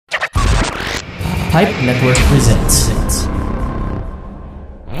Pipe Network presents.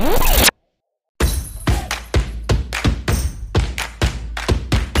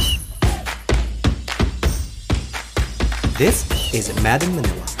 This is Mad in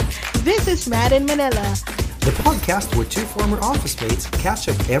Manila. This is Mad in Manila. The podcast where two former office mates catch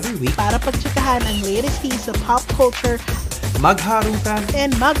up every week Para pagtsikahan ang latest tea sa pop culture magharutan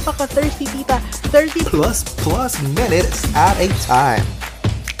and magpaka-thirsty tita 30 plus minutes at a time.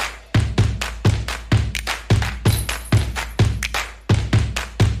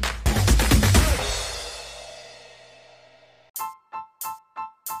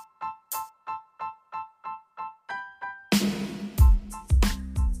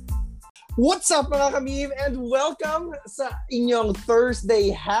 What's up mga ka-meme and welcome sa inyong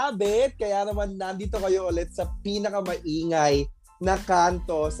Thursday Habit. Kaya naman nandito kayo ulit sa pinakamaingay na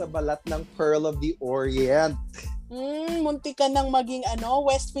kanto sa balat ng Pearl of the Orient. Muntik ka nang maging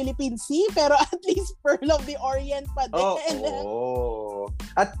West Philippine Sea, pero at least Pearl of the Orient pa din. Oo.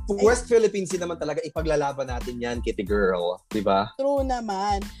 At West Philippine Sea naman talaga ipaglalaban natin yan, Kitty Girl. Diba? True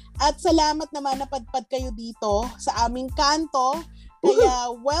naman. At salamat naman na padpad kayo dito sa aming kanto. Kaya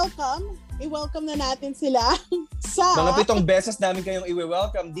welcome. I-welcome na natin sila sa... Mga 7 beses namin kayong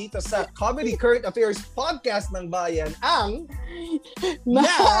i-welcome dito sa Comedy Current Affairs Podcast ng Bayan, ang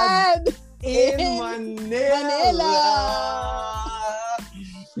Mad in Manila!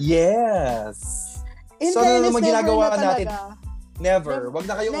 Yes! In So, ano fairness, naman ginagawa never na natin? talaga. Never. Wag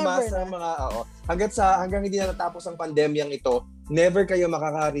na kayong umasa mga... hanggang hindi na natapos ang pandemyang ito, never kayo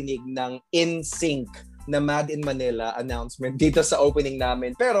makakarinig ng in-sync na Mad in Manila announcement dito sa opening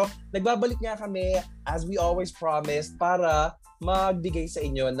namin. Pero nagbabalik nga kami, as we always promised, para magbigay sa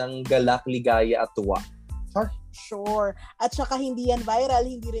inyo ng galak, ligaya at tuwa. Sure. At saka hindi yan viral,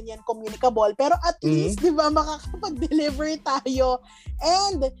 hindi rin yan communicable. Pero at least, di ba, makakapag-deliver tayo.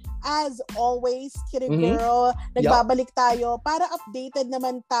 And as always, Kitty Girl, nagbabalik tayo para updated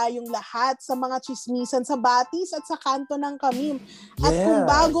naman tayong lahat sa mga chismisan sa Batis at sa kanto ng Kamim. At kung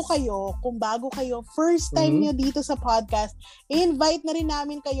bago kayo, first time nyo dito sa podcast, invite na rin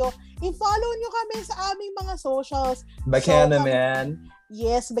namin kayo. I-follow nyo kami sa aming mga socials. Baka naman.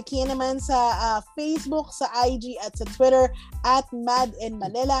 Yes, baki naman sa Facebook, sa IG at sa Twitter at Mad in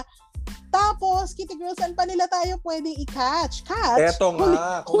Manila. Tapos, Kitty Girl, saan pa nila tayo pwedeng i-catch? Eto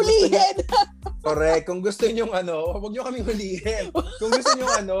nga. Hulihin! Correct. Kung gusto nyo huwag nyo kami hulihin. Kung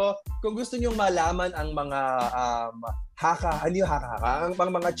gusto nyo malaman ang mga ang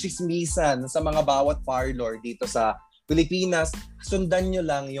mga chismisan sa mga bawat parlor dito sa Pilipinas, sundan nyo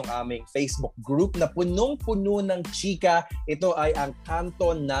lang yung aming Facebook group na punong-puno ng chika. Ito ay ang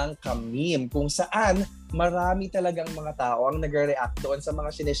Kanto ng Kamim, kung saan marami talagang mga tao ang nagre-react doon sa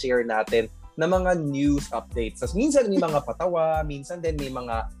mga sinishare natin na mga news updates. So, minsan may mga patawa, minsan din may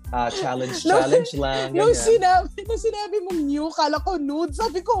mga challenge lang. Nung sinabi mong new, kala ko nude.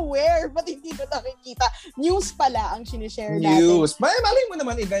 Sabi ko, where? Ba't hindi ko nakikita? News pala ang sinishare natin. News. Malay mo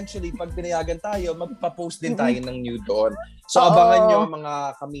naman eventually, pag pinayagan tayo, magpa-post din tayo ng nude doon. So, abangan nyo mga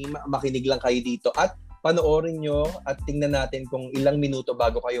kami, makinig lang kayo dito. At panoorin nyo at tingnan natin kung ilang minuto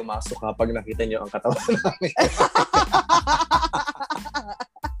bago kayo masok kapag nakita nyo ang katawan namin.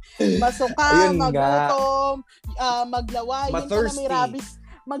 Masuka, magutom, maglawa, yun pala may rabies.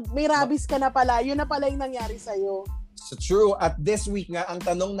 May rabies ka na pala. Yun na pala yung nangyari sa'yo. So true. At this week nga, ang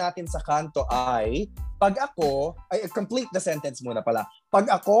tanong natin sa kanto ay, complete the sentence muna pala. Pag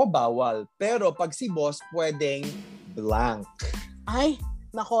ako, bawal. Pero pag si boss, pwedeng blank. Ay,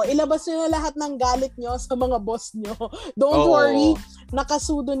 nako, ilabas nyo na lahat ng galit nyo sa mga boss nyo. Don't worry,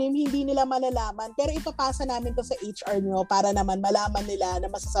 naka-pseudonym, hindi nila malalaman. Pero ipapasa namin to sa HR nyo para naman malaman nila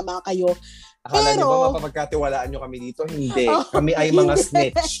na masasama kayo. Akala nyo ba mapapagkatiwalaan nyo kami dito? Hindi. Kami ay mga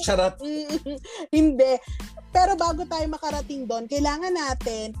snitch. Charot. Hindi. Pero bago tayo makarating doon, kailangan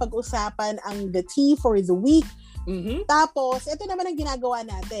natin pag-usapan ang the tea for the week. Tapos, ito naman ang ginagawa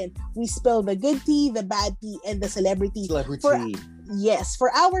natin. We spill the good tea, the bad tea, and the celebrity.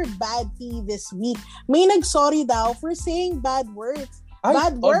 For our bad tea this week, may nag-sorry daw for saying bad words.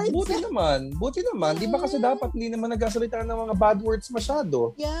 Bad words? Buti naman. Di ba kasi dapat hindi naman nagsasalita ng mga bad words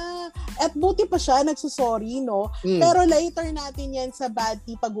masyado? Yeah. At buti pa siya, nagsusorry, no? Pero later natin yan sa bad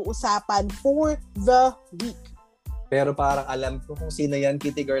tea pag-uusapan for the week. Pero parang alam ko kung sino yan,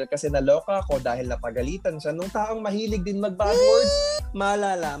 Kitty Girl, kasi naloka ako dahil napagalitan siya. Nung taong mahilig din mag-bad words,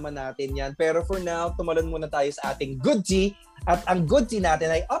 malalaman natin yan. Pero for now, tumalon muna tayo sa ating good tea. At ang good tea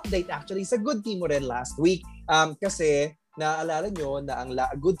natin ay update actually sa good tea mo rin last week. Kasi naalala nyo na ang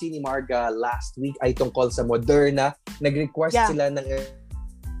good tea ni Marga last week ay tungkol sa Moderna. Nag-request sila ng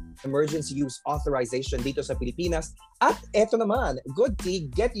emergency use authorization dito sa Pilipinas. At eto naman, good tea,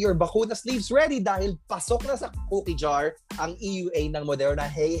 get your bakuna sleeves ready dahil pasok na sa cookie jar ang EUA ng Moderna.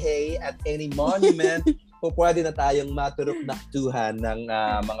 Hey, at any monument, po pwede na tayong maturok-naktuhan ng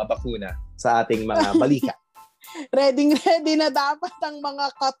mga bakuna sa ating mga balika. Ready na dapat ang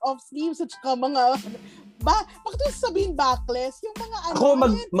mga cut-off sleeves at saka mga bakit sabihin backless? Yung mga ako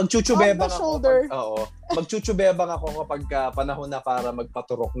magchuchubebang ako. Oo. Magchuchubebang ako kapag panahon na para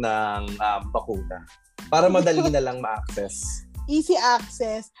magpaturok ng bakuna. Para madali na lang ma-access. Easy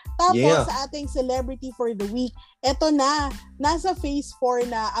access. Tapos sa ating celebrity for the week, eto na, nasa phase 4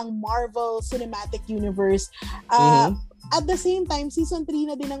 na ang Marvel Cinematic Universe. At the same time, season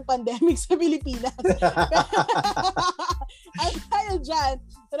 3 na din ng pandemic sa Pilipinas. At dahil dyan,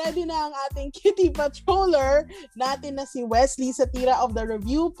 ready na ang ating kitty patroller natin na si Wesley sa Tira of the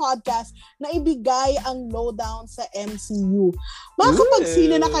Review podcast na ibigay ang lowdown sa MCU.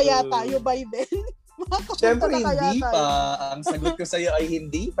 Makakapagsine na kaya tayo by then? Siyempre hindi pa. Ang sagot ko sa'yo ay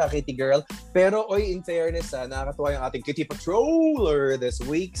hindi pa, Kitty Girl. Pero in fairness, nakakatuwa yung ating kitty patroller this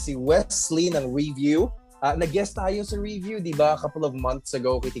week, si Wesley ng Review. Nag-guest tayo sa Review, di ba? A couple of months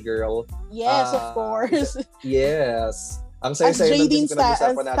ago, Kitty Girl. Yes, of course. Yes. Ang saya-saya ng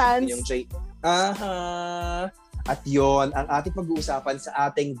pinag-usapan natin yung J. At yon ang ating pag-uusapan sa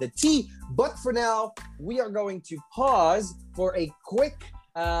ating The Tea. But for now, we are going to pause for a quick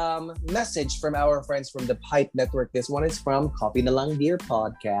message from our friends from the Pipe Network. This one is from Coffee na Lang Dear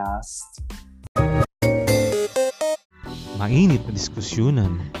Podcast. Mainit na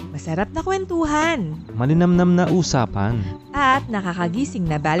diskusyonan, masarap na kwentuhan, malinamnam na usapan, at nakakagising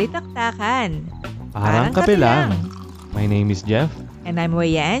na balitaktakan. Parang kape lang. My name is Jeff. And I'm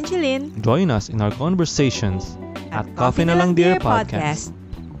Weya Angeline. Join us in our conversations at Coffee na Lang Dear Podcast.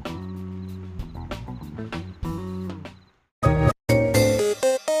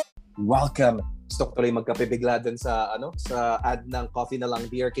 Welcome. Gusto ko tuloy magkapibigla dun sa ad ng Coffee na Lang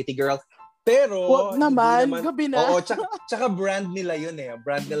Dear, Kitty Girl. Pero naman, gabi na. Oo, tsaka brand nila yun eh.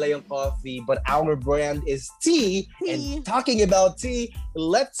 Brand nila yung coffee, but our brand is tea. And talking about tea,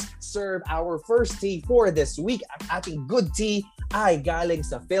 let's serve our first tea for this week. Ang ating good tea ay galing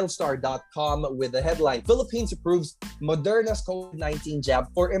sa philstar.com with the headline, Philippines approves Moderna's COVID-19 jab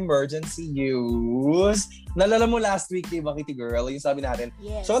for emergency use. Nalala mo last week, diba, Kitty Girl? Yung sabi natin,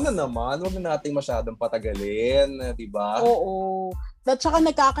 sana naman, huwag na natin masyadong patagalin, diba? Oo. At saka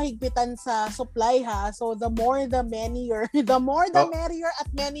nagkakahigpitan sa supply ha. So the more the merrier. The more the merrier at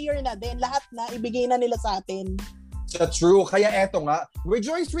merrier na din. Lahat na ibigay na nila sa atin. So true. Kaya eto nga,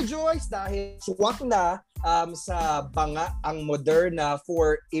 rejoice dahil swak na sa banga ang Moderna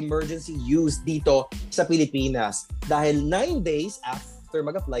for emergency use dito sa Pilipinas. Dahil 9 days after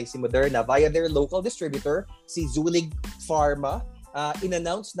mag-apply si Moderna via their local distributor, si Zulig Pharma,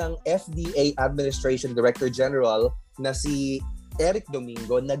 in-announce ng FDA Administration Director General na si Eric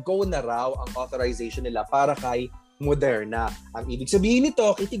Domingo na go na raw ang authorization nila para kay Moderna. Ang ibig sabihin nito,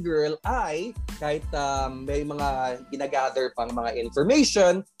 Kitty Girl, ay kahit may mga ginagather pang mga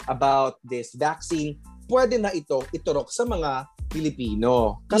information about this vaccine, pwede na ito iturok sa mga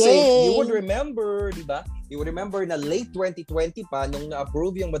Pilipino. Kasi you would remember, di ba? You would remember na late 2020 pa nung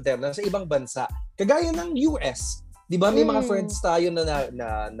na-approve yung Moderna sa ibang bansa. Kagaya ng US. Di ba may mga friends tayo na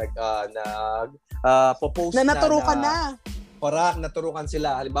nag-post na naturukan na. Para naturukan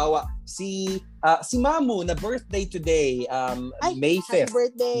sila. Halimbawa, si Mamu na birthday today, May 5th. Happy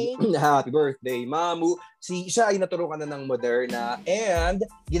birthday. Happy birthday, Mamu. Siya ay naturukan na ng Moderna and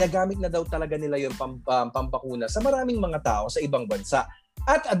ginagamit na daw talaga nila yung pampakuna sa maraming mga tao sa ibang bansa.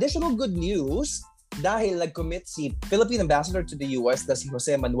 At additional good news, dahil nag-commit si Philippine Ambassador to the US na si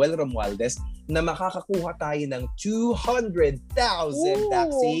Jose Manuel Romualdez na makakakuha tayo ng 200,000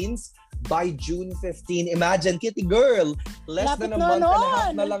 vaccines by June 15. Imagine, Kitty Girl, less than a month and a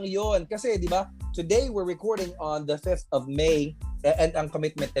half na lang yun. Kasi, di ba, today we're recording on the 5th of May and ang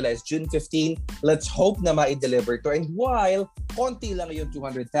commitment nila is June 15. Let's hope na ma-deliver to. And while konti lang yung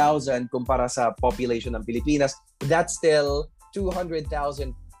 200,000 kumpara sa population ng Pilipinas, that's still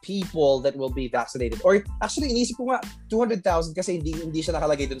 200,000 people that will be vaccinated. Or actually, inisip ko nga, 200,000 kasi hindi siya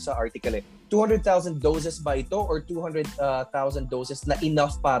nakalagay dun sa article eh. 200,000 doses ba ito or 200,000 doses na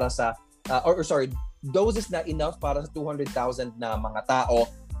enough para sa doses na enough para sa 200,000 na mga tao.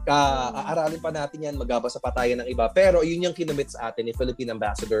 Aaralin pa natin yan, magbabasa pa tayo ng iba. Pero yun yung kinumit sa atin ni Philippine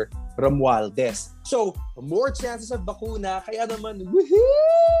Ambassador Romualdez. So, more chances of bakuna, kaya naman,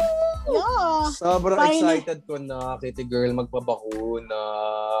 woohoo! Yeah. Sobrang excited ko na, Kitty Girl, magpabakuna.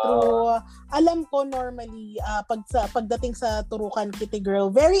 True. alam ko normally, pagdating sa turukan, Kitty Girl,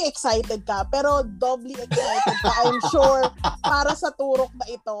 very excited ka, pero doubly excited ka, I'm sure, para sa turok na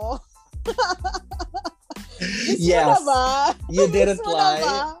ito. Yes. You didn't lie.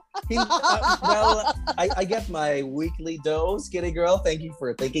 Ba? Well, I get my weekly dose, Kitty Girl. Thank you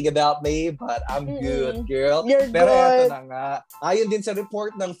for thinking about me, but I'm good, girl. You're Pero good. eto na nga. Ayon din sa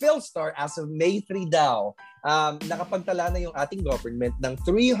report ng PhilStar, as of May 3 daw, nakapagtala na yung ating government ng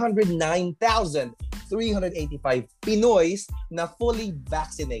 309,385 Pinoys na fully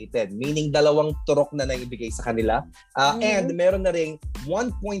vaccinated, meaning 2 turok na naibigay sa kanila. And meron na ring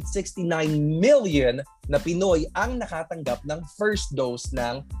 1.69 million na Pinoy ang nakatanggap ng first dose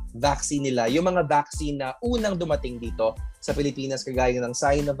ng vaccine nila. Yung mga vaccine na unang dumating dito sa Pilipinas, kagaya ng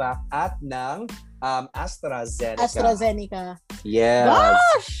Sinovac at ng AstraZeneca. Yes.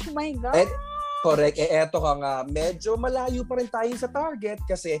 Gosh! My God! Correct. Eto ka nga, medyo malayo pa rin tayo sa target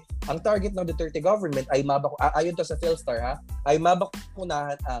kasi ang target ng Duterte government ay ayon to sa PhilStar ay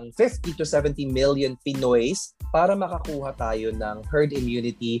mabakunahan ang 50 to 70 million Pinoys para makakuha tayo ng herd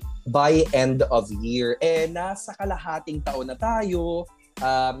immunity by end of year. nasa kalahating taon na tayo,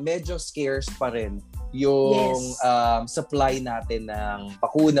 medyo scarce pa rin yung supply natin ng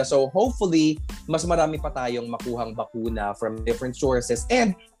bakuna. So hopefully, mas marami pa tayong makuhang bakuna from different sources.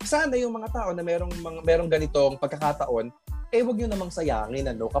 And sana yung mga tao na merong ganitong pagkakataon, wag nyo namang sayangin.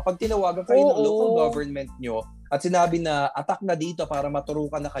 Kapag tinawagan kayo ng local government nyo at sinabi na attack na dito para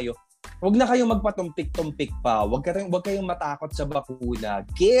maturukan na kayo, wag na kayong magpatumpik-tumpik pa. Wag kayong matakot sa bakuna.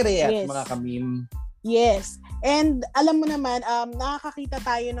 Get it, mga kamim. Yes. And alam mo naman, nakakita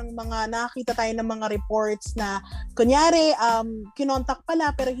tayo ng mga reports na kunyari kinontak pala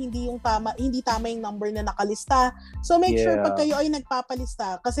pero hindi tama yung number na nakalista. So make sure pag kayo ay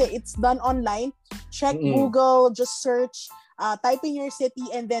nagpapalista kasi it's done online, check Google, just search, type in your city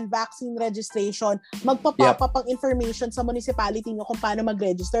and then vaccine registration. Magpa-pop up ang information sa municipality nyo kung paano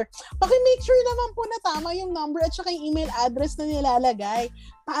mag-register. Paki-make sure naman po na tama yung number at saka yung email address na nilalagay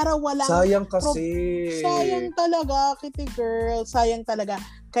para walang... Sayang kasi. Sayang talaga, Kitty Girl. Sayang talaga.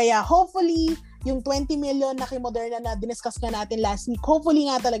 Kaya hopefully, yung 20 million na kay Moderna na diniscuss nga natin last week,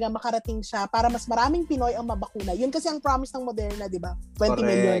 hopefully nga talaga makarating siya para mas maraming Pinoy ang mabakuna. Yun kasi ang promise ng Moderna, di ba? 20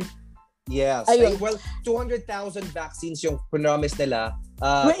 million. Yes. Well, 200,000 vaccines yung promise nila.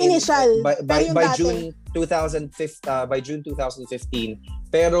 Initial. By June 2015.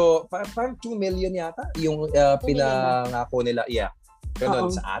 Pero parang 2 million yata yung pinangako nila. Yeah.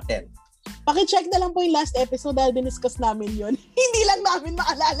 Ganun sa atin. Paki-check na lang po yung last episode dahil diniscuss namin yun. Hindi lang namin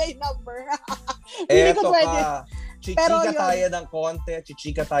maalala yung number. Hindi ko pwede. Chichika tayo ng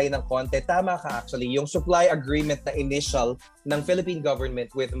konti. Tama ka actually. Yung supply agreement na initial ng Philippine government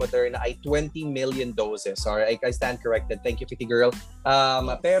with Moderna ay 20 million doses. Sorry, I stand corrected. Thank you, Kitty Girl.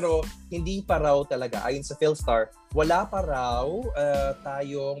 Pero hindi pa raw talaga. Ayon sa PhilStar, wala pa raw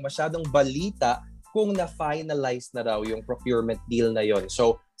tayong masyadong balita kung na-finalize na raw yung procurement deal na yon.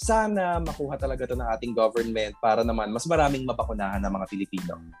 So, sana makuha talaga ito ng ating government para naman mas maraming mabakunahan ng mga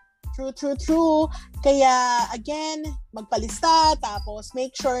Pilipino. True. Kaya, again, magpalista, tapos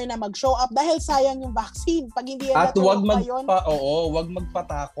make sure na mag-show up dahil sayang yung vaccine. Pag hindi yan at wag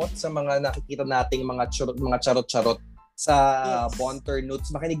magpatakot sa mga nakikita nating mga charot-charot sa Bonter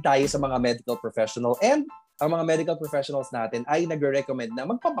Notes. Makinig tayo sa mga medical professional and ang mga medical professionals natin ay nagre-recommend na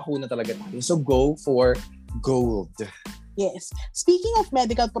magpapakuna talaga tayo. So go for gold. Yes. Speaking of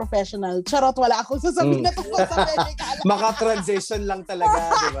medical professional, charot, wala akong sasabihin na tungkol sa medical. Maka-transition lang talaga,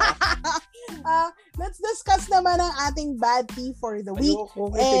 di ba? Let's discuss naman ang ating bad tea for the week.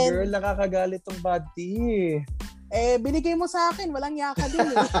 Ayoko, girl, nakakagalit tong bad tea. Binigay mo sa akin, walang yaka din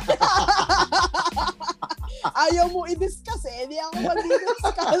eh. Ayaw mo i-discuss hindi ako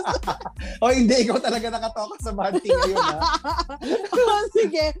mag-discuss. Hindi, ikaw talaga nakatoka sa bad tea ngayon, ha?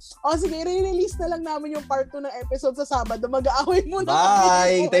 Sige, re-release na lang namin yung part 2 ng episode sa Sabado. Mag-aaway muna.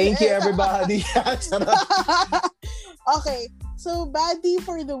 Bye! Thank you, everybody. Okay, so bad tea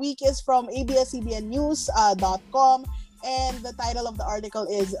for the week is from abs-cbnnews.com. And the title of the article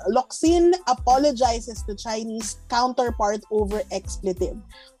is Locsin apologizes to Chinese counterpart over expletive.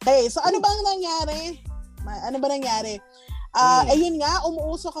 Okay, so ano ba nangyari? Ayun nga,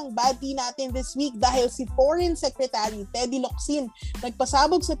 umuusok ang bad tea natin this week dahil si Foreign Secretary Teddy Locsin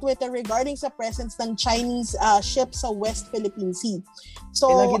nagpasabog sa Twitter regarding sa presence ng Chinese ship sa West Philippine Sea.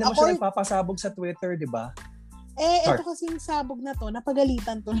 So, lagi naman siya nagpapasabog sa Twitter, di ba? Ito kasing sabog na to,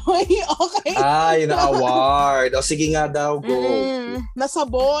 napagalitan tuloy. Okay? Yun ang award. O, sige nga daw, go.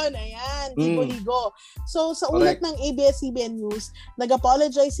 Nasabon, ayan, ligo-ligo. So, sa ulat ng ABS-CBN News,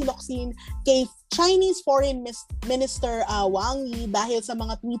 nag-apologize si Locsin kay Chinese Foreign Minister Wang Yi dahil sa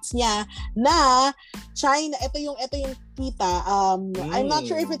mga tweets niya na China, ito yung tweet I'm not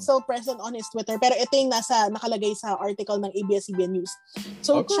sure if it's still present on his Twitter, pero ito yung nakalagay sa article ng ABS-CBN News.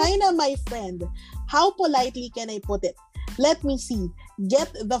 So, China, my friend, how politely can I put it? Let me see.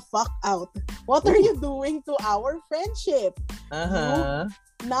 Get the fuck out. What are you doing to our friendship? You,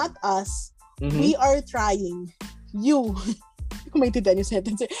 not us. We are trying. You. Kung may tindan yung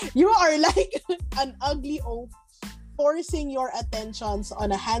sentence. You are like an ugly oaf forcing your attentions on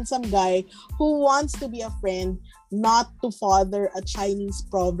a handsome guy who wants to be a friend, not to father a Chinese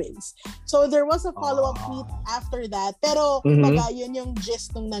province. So there was a follow-up tweet after that. Pero kumbaga, yun yung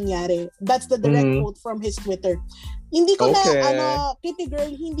gist nung nangyari. That's the direct quote from his Twitter. Hindi ko na, Kitty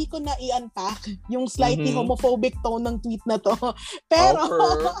Girl, hindi ko na i-unpack yung slightly homophobic tone ng tweet na to. Pero,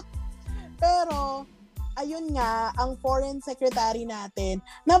 ayun nga, ang foreign secretary natin,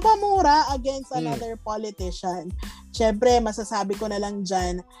 napamura against another politician. Siyempre, masasabi ko na lang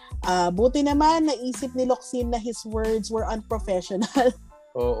dyan, buti naman naisip ni Locsin na his words were unprofessional.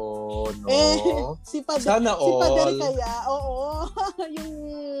 Oo, no. Si Pader kaya, yung,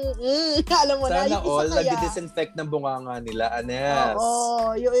 alam mo sana na, yung isa kaya. nag-disinfect ng bunganga nila, Anes.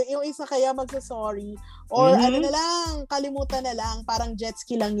 Yung isa kaya magsasorry. Or ano na lang, kalimutan na lang, parang jet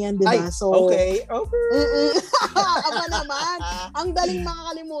ski lang yan, di ba? So, okay. Aba naman, ang daling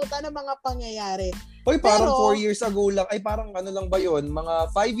makakalimutan ng mga pangyayari. Hoy, parang 4 years ago lang, parang ano lang ba yun?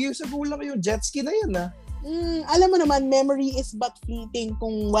 Mga 5 years ago lang yung jet ski na yun, alam mo naman, memory is but fleeting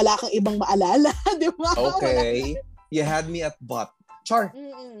kung wala kang ibang maalala, di ba? Okay. You had me at but. Char.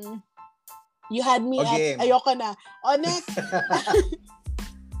 You had me at ayoko na. O, next.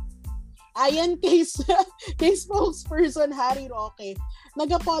 Ayan kay spokesperson Harry Roque,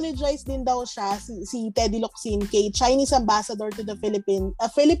 nag-apologize din daw siya si Teddy Locsin kay Chinese ambassador to the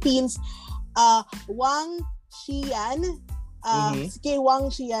Philippines, Wang Xian. Kay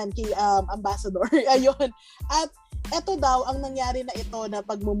Wang Xian, kay ambassador. Ayun. At eto daw, ang nangyari na ito na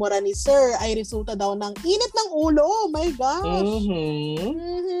pagmumura ni Sir ay resulta daw ng init ng ulo. Oh my gosh.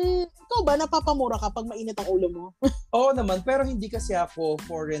 Ikaw ba, napapamura ka pag mainit ang ulo mo? Oo naman, pero hindi kasi ako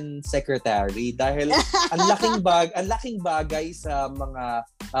foreign secretary dahil ang laking bagay sa mga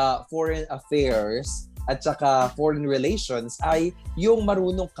foreign affairs at saka foreign relations ay yung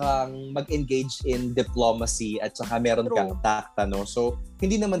marunong kang mag-engage in diplomacy at saka meron kang tact, no? So,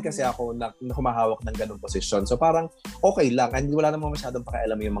 hindi naman kasi ako na humahawak ng ganung posisyon. So, parang okay lang. And wala namang masyadong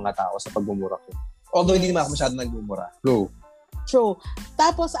pakialam yung mga tao sa pagmumura ko. Although, hindi naman ako masyadong nagmumura. Go. True.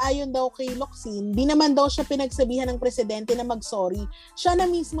 Tapos ayon daw kay Locsin, di naman daw siya pinagsabihan ng presidente na mag-sorry. Siya na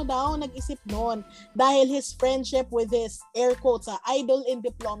mismo daw nag-isip noon dahil his friendship with his air quotes idol in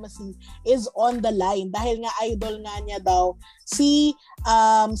diplomacy is on the line. Dahil nga idol nga niya daw si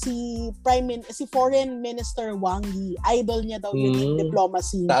Foreign Minister Wang Yi. Idol niya daw yun in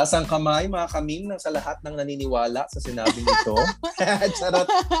diplomacy. Taas ang kamay mga kaming sa lahat ng naniniwala sa sinabi nito. Charot.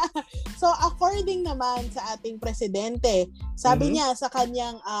 So according naman sa ating presidente, sabi niya sa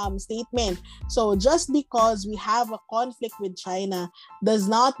kanyang statement, so just because we have a conflict with China does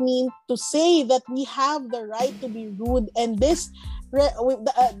not mean to say that we have the right to be rude and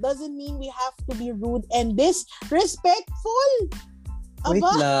doesn't mean we have to be rude and disrespectful. Wait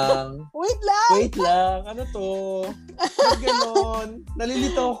lang. Wait lang. Ano to? Ganon.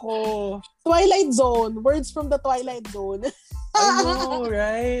 Nalilito ko. Twilight Zone. Words from the Twilight Zone. I know,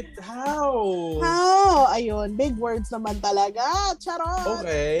 right? How? Ayun. Big words naman talaga. Charot.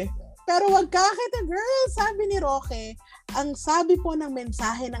 Okay. Pero wag ka kita, girl. Sabi ni Roque, ang sabi po ng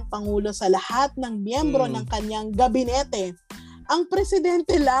mensahe ng Pangulo sa lahat ng miyembro ng kanyang gabinete, ang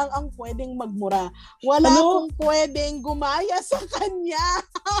presidente lang ang pwedeng magmura. Wala pong pwedeng gumaya sa kanya.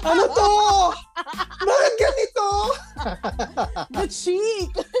 Ano to? Bakit ganito? The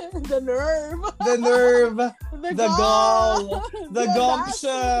cheek. The nerve. The nerve. The gall. The The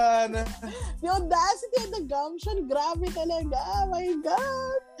gumption. The audacity and the gumption. Grabe talaga. Oh my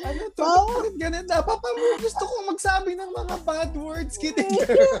God. Ano to? Bakit ganito? Gusto kong magsabi ng mga bad words, Kitty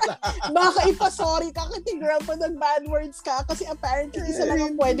Girl. Baka ipasorry ka, Kitty Girl, pag nag-bad words ka kasi apparently isa lang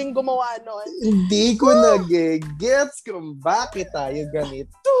ang pwedeng gumawa nun. Hindi ko nag-gets kung bakit tayo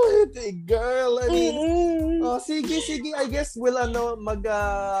ganito, Kitty Girl. I mean, sige. I guess we'll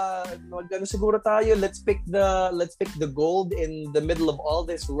siguro tayo. Let's pick the gold in the middle of all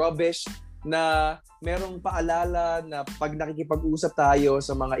this rubbish na merong paalala na pag nakikipag-usap tayo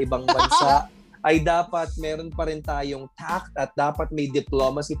sa mga ibang bansa ay dapat meron pa rin tayong tact at dapat may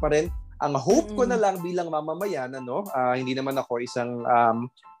diplomacy pa rin. Ang hope ko na lang bilang mamamayan, hindi naman ako isang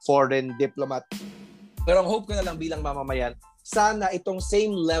foreign diplomat, pero ang hope ko na lang bilang mamamayan, sana itong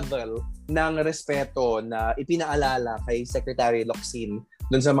same level ng respeto na ipinaalala kay Secretary Locsin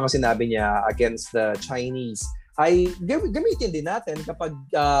dun sa mga sinabi niya against the Chinese ay gamitin din natin kapag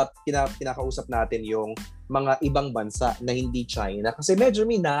pinakausap natin yung mga ibang bansa na hindi China. Kasi medyo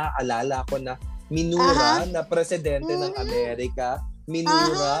naaalala ko na minura na presidente ng Amerika,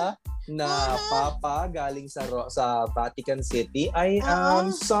 minura na papa galing sa Vatican City ay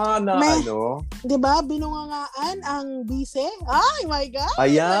sana 'di ba binungangaan ang bise? Ay my God.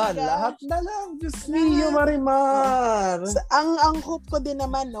 Ayan, lahat na lang. Diyos niyo, Marimar. Ang hope ko din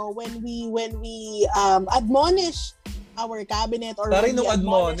naman when we admonish our cabinet or when we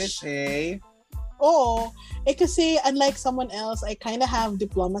admonish Oo. Kasi unlike someone else, I kind of have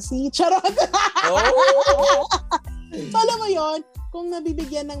diplomacy. Charot. So, alam mo yun, kung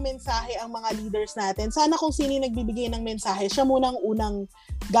nabibigyan ng mensahe ang mga leaders natin, sana kung sino yung nagbibigay ng mensahe, siya munang unang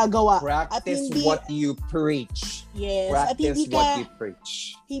gagawa. Practice what you preach. Yes. Practice what you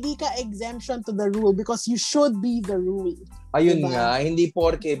preach. Hindi ka exemption to the rule because you should be the rule. Ayun nga, hindi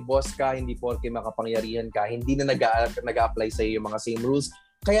porke boss ka, hindi porke makapangyarihan ka, hindi na nag-a-apply sa iyo yung mga same rules.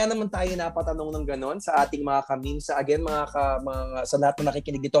 Kaya naman tayo napatanong ng ganon sa ating mga kamim. Again, sa lahat na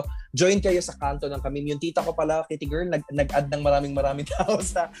nakikinig dito, join kayo sa kanto ng kamim. Yung tita ko pala, Kitty Girl, nag-add ng maraming tao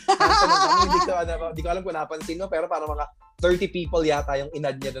sa kanto ng kamim. Hindi ko alam kung napansin mo, pero parang mga 30 people yata yung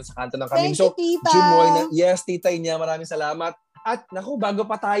in-add niya dun sa kanto ng kamim. Thank you, tita. Jumoy na. Yes, tita niya, maraming salamat. At naku, bago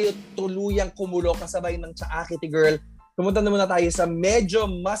pa tayo tuluyang kumulo kasabay ng Tsaa, Kitty Girl, pumunta na muna tayo sa medyo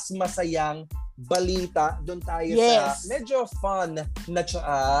mas masayang balita. Doon tayo sa medyo fun na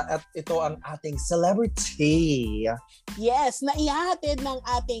Tsaa at ito ang ating celebrity. Yes, na ihatid ng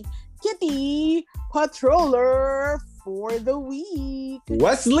ating Kitty Patroller for the week.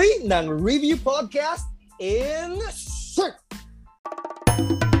 Wesley ng Review Podcast Insert!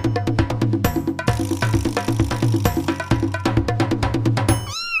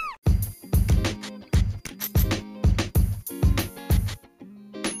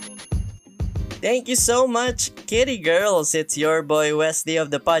 Thank you so much, Kitty Girls! It's your boy Wesley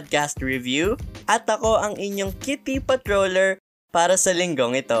of the Podcast Review at ako ang inyong Kitty Patroller para sa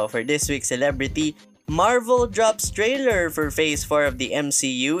linggong ito. For this week's celebrity, Marvel drops trailer for Phase 4 of the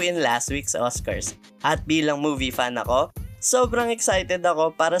MCU in last week's Oscars. At bilang movie fan ako, sobrang excited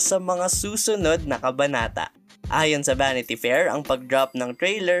ako para sa mga susunod na kabanata. Ayon sa Vanity Fair, ang pag-drop ng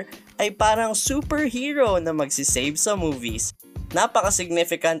trailer ay parang superhero na magsisave sa movies.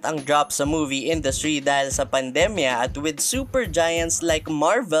 Napaka-significant ang drop sa movie industry dahil sa pandemya at with super giants like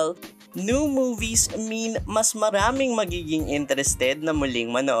Marvel, new movies mean mas maraming magiging interested na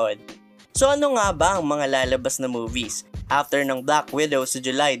muling manood. So ano nga ba ang mga lalabas na movies? After ng Black Widow sa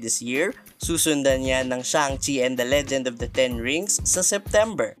July this year, susundan niya ng Shang-Chi and the Legend of the Ten Rings sa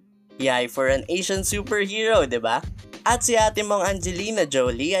September. Yay for an Asian superhero, diba? At si ate mong Angelina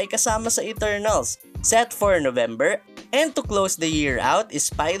Jolie ay kasama sa Eternals, set for November. And to close the year out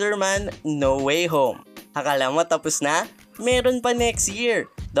is Spider-Man No Way Home. Akala mo tapos na? Meron pa next year.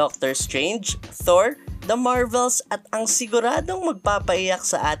 Doctor Strange, Thor, The Marvels at ang siguradong magpapaiyak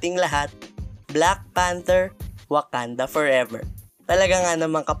sa ating lahat, Black Panther, Wakanda Forever. Talaga nga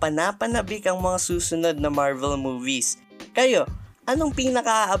namang kapanapanabik ang mga susunod na Marvel movies. Kayo, anong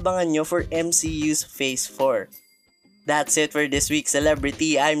pinakaabangan nyo for MCU's Phase 4? That's it for this week's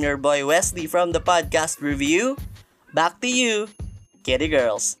Celebrity. I'm your boy Wesley from the Podcast Review. Back to you, Kitty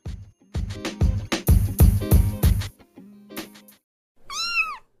Girls.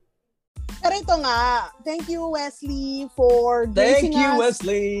 Pero ito nga, thank you Wesley for gracing us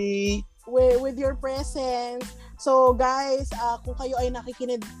Wesley! With your presence. So guys, kung kayo ay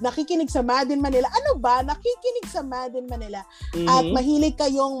nakikinig sa Mad in Manila, nakikinig sa Mad in Manila at mahilig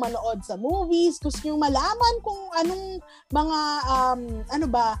kayong manood sa movies, gusto nyo malaman kung anong mga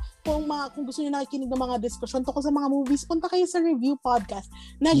kung gusto nyo nakikinig ng mga diskusyon tungkol sa mga movies, punta kayo sa Review Podcast.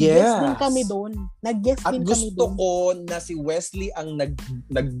 Nag-guest din kami doon. At gusto ko na si Wesley ang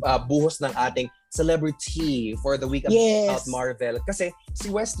nagbuhos ng ating celebrity for the week about Marvel. Kasi si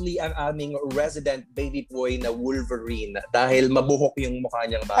Wesley ang aming resident baby boy na Wolverine dahil mabuhok yung mukha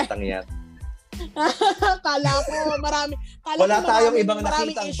niyang batang yan. Wala tayong ibang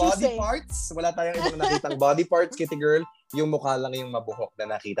nakitang body parts. Wala tayong ibang nakitang body parts, Kitty Girl. Yung mukha lang yung mabuhok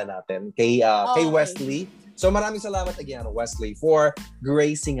na nakita natin kay Wesley. So maraming salamat again, Wesley, for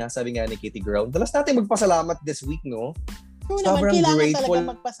gracing sabi nga ni Kitty Girl. Dalas natin magpasalamat this week, no? True naman, kailangan talaga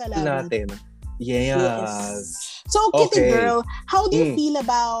magpasalamat natin. Yes. So, Kitty Okay. Girl, how do you Mm. feel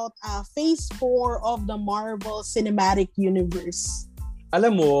about Phase 4 of the Marvel Cinematic Universe?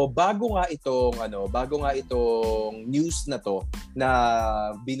 Alam mo, bago nga itong news na to na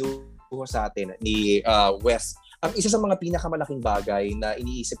binuho sa atin ni Wes, ang isa sa mga pinakamalaking bagay na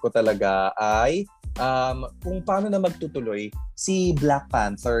iniisip ko talaga ay kung paano na magtutuloy si Black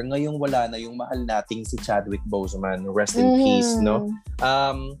Panther ngayong wala na yung mahal nating si Chadwick Boseman. Rest in peace, no?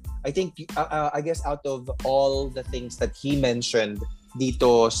 I think, I guess out of all the things that he mentioned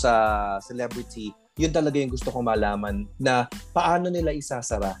dito sa Celebrity, yun talaga yung gusto kong malaman na paano nila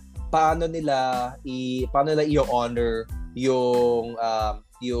isasara, paano nila i-honor yung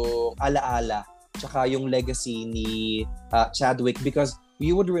alaala tsaka yung legacy ni Chadwick, because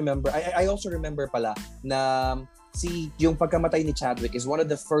you would remember, I also remember pala na yung pagkamatay ni Chadwick is one of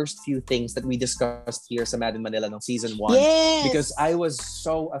the first few things that we discussed here sa Mad in Manila ng season 1. Yes! Because I was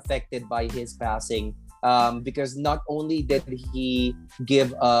so affected by his passing, because not only did he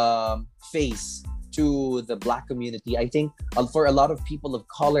give face to the Black community, I think for a lot of people of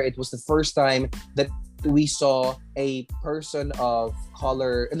color, it was the first time that we saw a person of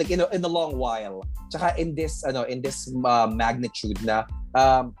color like in a long while. Tsaka in this magnitude na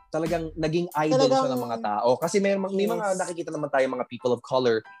talagang naging idol siya ng mga tao. Kasi may mga nakikita naman tayo mga people of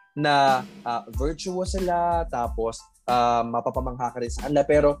color na virtuous sila, tapos mapapamangha ka rin sa kanila,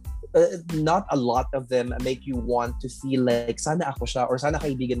 pero not a lot of them make you want to feel like sana ako siya, or sana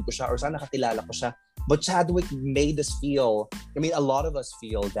kaibigan ko siya, or sana kakilala ko siya. But Chadwick made us feel, a lot of us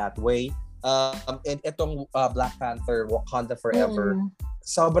feel that way. And itong Black Panther, Wakanda Forever,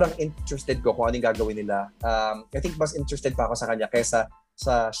 sobrang interested ko kung anong gagawin nila. I think mas interested pa ako sa kanya kaysa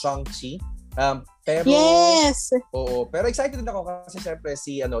sa Shang-Chi. Pero yes! Oo, pero excited din ako kasi syempre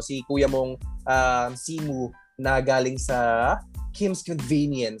si kuya mong Simu na galing sa Kim's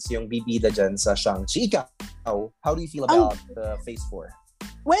Convenience, yung bibida dyan sa Shang-Chi. Ikaw, how do you feel about Phase 4?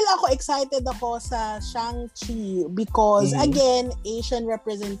 Well, ako excited ako sa Shang-Chi because again, Asian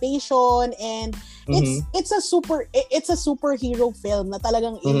representation, and it's a superhero film na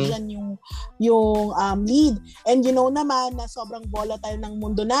talagang Asian yung lead. And you know naman na sobrang volatile ng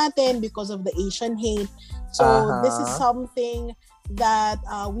mundo natin because of the Asian hate. So this is something that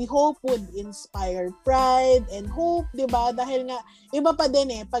we hope would inspire pride and hope, 'di ba? Dahil nga iba pa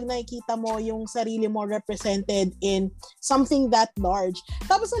din pag nakikita mo yung sarili mo represented in something that large.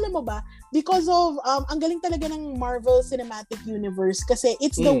 Tapos alam mo ba, because of ang galing talaga ng Marvel Cinematic Universe kasi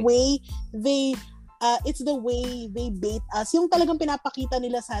it's the way they bait us. Yung talagang pinapakita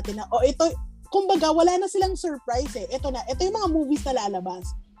nila sa atin na ito, kumbaga wala na silang surprise Ito yung mga movies na lalabas.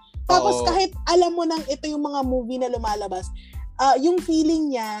 Tapos kahit alam mo nang ito yung mga movie na lumalabas, yung feeling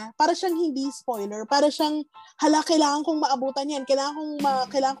niya, para siyang hindi spoiler, para siyang, kailangan kong maabutan yan,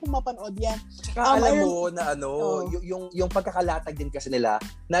 kailangan kong mapanood yan. Saka alam mo na yung pagkakalatag din kasi nila,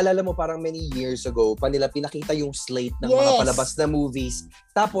 naalala mo parang many years ago, pa nila pinakita yung slate ng mga palabas na movies.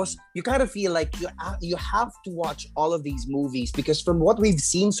 Tapos, you kind of feel like you have to watch all of these movies because from what we've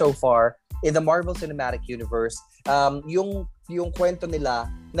seen so far in the Marvel Cinematic Universe, yung kwento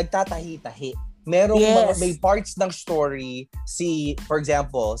nila, nagtatahi-tahi. May parts ng story for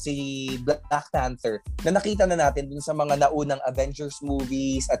example, si Black Panther na nakita na natin dun sa mga naunang Avengers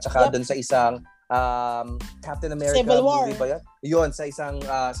movies at saka dun sa isang Captain America Civil War movie ba yan? Yun, sa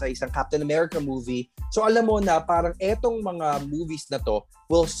isang Captain America movie. So alam mo na parang etong mga movies na to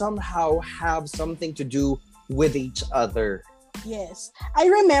will somehow have something to do with each other. Yes. I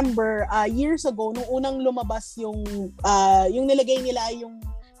remember years ago nung unang lumabas yung nilagay nila yung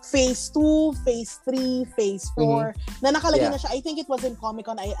Phase 2, Phase 3, Phase 4, na nakalagay na siya. I think it was in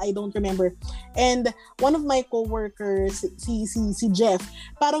Comic-Con, I don't remember. And one of my coworkers, si Jeff,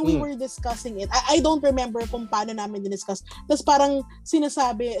 parang we were discussing it. I don't remember kung paano namin diniscuss. Tapos parang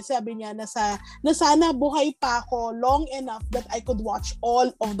sabi niya na sana buhay pa ako long enough that I could watch all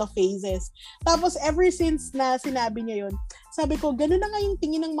of the phases. Tapos ever since na sinabi niya yun, sabi ko, gano'n na nga yung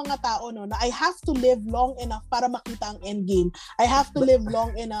tingin ng mga tao, no, na I have to live long enough para makita ang endgame. I have to live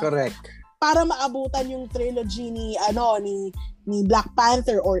long enough Correct. para maabutan yung trilogy ni Black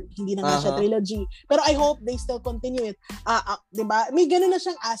Panther, or hindi na nga siya trilogy. Pero I hope they still continue it. 'Di ba? May gano'n na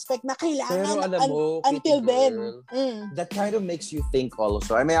siyang aspect na kailangan. Pero alam mo, until Kitty then. Girl, that kind of makes you think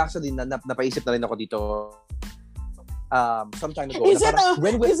also. I may actually napaisip na rin ako dito some time ago. Is it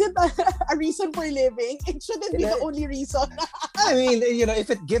a reason for living? It shouldn't be the only reason. I mean, if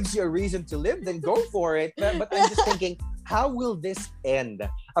it gives you a reason to live, then go for it. But I'm just thinking, how will this end?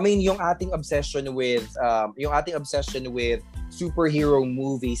 I mean, yung ating obsession with superhero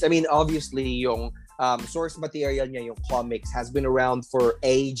movies. I mean, obviously, yung source material niya, yung comics, has been around for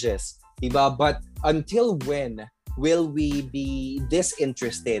ages. Diba? But until when will we be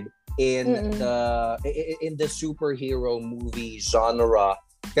disinterested in the superhero movie genre?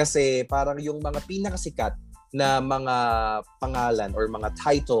 Kasi parang yung mga pinakasikat na mga pangalan or mga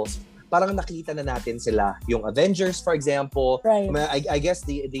titles, parang nakita na natin sila. Yung Avengers, for example. Right. I guess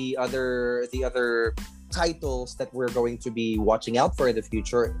the other titles that we're going to be watching out for in the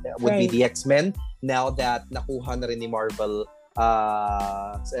future would be the X-Men. Now that nakuha na rin ni Marvel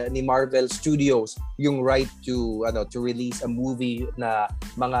Studios yung right to release a movie na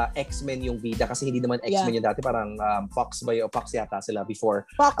mga X-Men yung bida, kasi hindi naman X-Men yung dati, parang Fox yata sila before.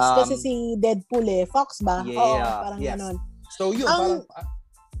 Fox kasi si Deadpool Fox ba? Yeah, oo, parang ganon. So yun,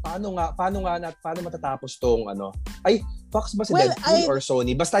 parang paano matatapos tong Fox ba si Deadpool or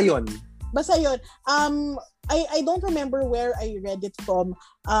Sony? Basta yun. I don't remember where I read it from.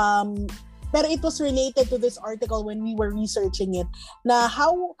 Pero it was related to this article when we were researching it, na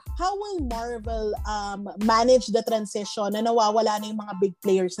how will Marvel manage the transition na nawawala na yung mga big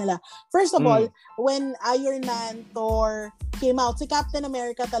players nila. First of all, when Iron Man, Thor came out, si Captain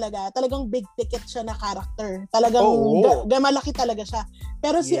America talagang big ticket siya na character. Talagang malaki talaga siya.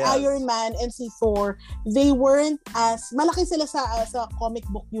 Pero si Iron Man and si Thor, they weren't as malaki sila sa comic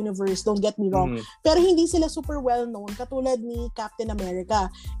book universe, don't get me wrong. Pero hindi sila super well known katulad ni Captain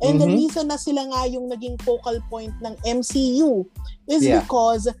America. And the reason na sila nga yung naging focal point ng MCU is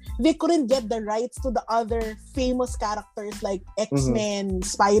because they couldn't get the rights to the other famous characters like X-Men,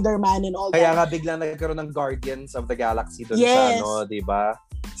 Spider-Man, and all that. Kaya nga biglang nagkaroon ng Guardians of the Galaxy doon sa diba?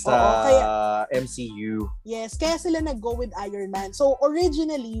 Sa MCU. Yes, kaya sila nag-go with Iron Man. So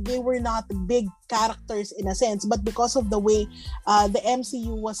originally, they were not big characters in a sense, but because of the way the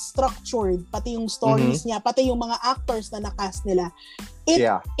MCU was structured, pati yung stories niya, pati yung mga actors na nakast nila,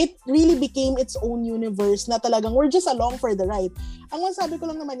 it really became its own universe na talagang we're just along for the ride. Ang masabi ko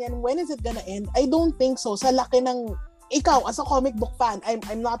lang naman yan, when is it gonna end? I don't think so. Sa laki ng ikaw as a comic book fan,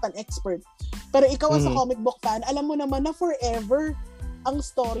 I'm not an expert, pero ikaw as a comic book fan, alam mo naman na forever ang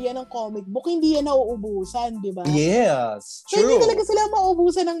storya ng comic book, hindi yan nauubusan, di ba? Yes, true. So, hindi talaga sila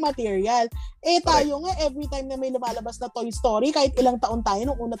mauubusan ng material. Tayo nga, every time na may lumalabas na Toy Story, kahit ilang taon tayo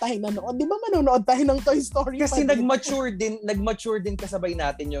nung una tayong nanood, di ba manonood tayo ng Toy Story? Kasi nag-mature din kasabay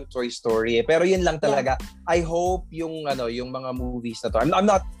natin yung Toy Story. Pero yun lang talaga, I hope yung mga movies na to, I'm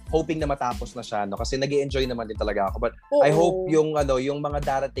not hoping na matapos na siya, kasi nag-i-enjoy naman din talaga ako. But I hope yung mga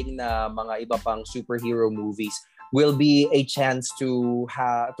darating na mga iba pang superhero movies will be a chance to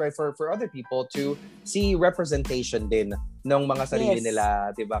try for other people to see representation din ng mga sarili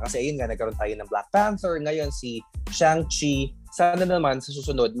nila, 'di ba? Kasi ayun nga, nagkaroon tayo ng Black Panther, ngayon si Shang-Chi. Sana naman sa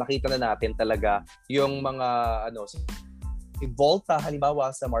susunod makita na natin talaga yung mga si Volta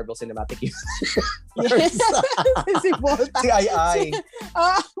halimbawa sa Marvel Cinematic Universe. Si Volta. Si Ai.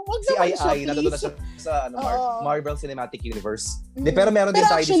 Si Ai nandun na siya sa Marvel Cinematic Universe. Pero meron din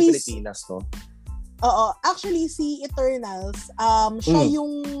tayo sa Pilipinas, no? Oo. Actually, si Eternals, siya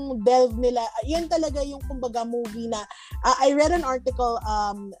yung delve nila. Yan talaga yung kumbaga movie na, I read an article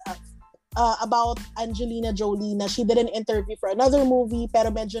about Angelina Jolie na she did an interview for another movie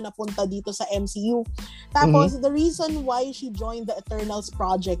pero medyo napunta dito sa MCU. Tapos, the reason why she joined the Eternals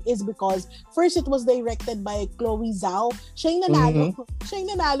project is because first, it was directed by Chloe Zhao. Siya yung nanalo. Siya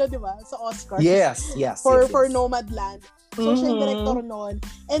yung nanalo, di ba? Sa Oscar. Yes. For Nomadland. So, siya yung director noon.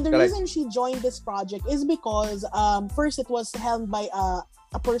 And the reason she joined this project is because first, it was helmed by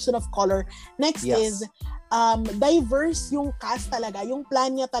a person of color. Next is diverse yung cast talaga. Yung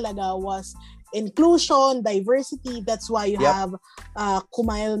plan niya talaga was inclusion, diversity. That's why you have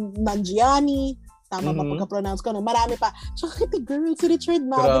Kumail Nanjiani. Tama ba pagka-pronounce ko? No? Marami pa. Tsaka Kitty Girl, si Richard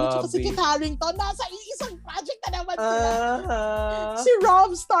Madden, tsaka si Kit Harington. Nasa isang project na naman sila. Si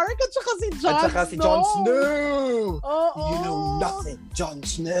Rob Stark at tsaka si Jon Snow. At tsaka si Jon Snow. You know nothing, Jon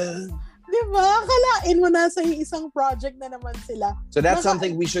Snow. Diba? Kalain mo nasa isang project na naman sila. So that's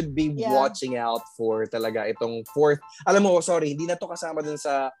something we should be watching out for talaga. Itong fourth. Alam mo, sorry, hindi na to kasama dun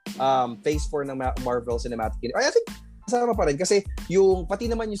sa Phase 4 ng Marvel Cinematic Universe. I think kasama pa rin kasi yung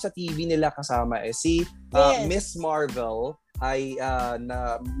pati naman yung sa TV nila kasama si Miss Marvel ay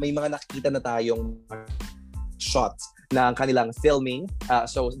may mga nakikita na tayong shots ng kanilang filming.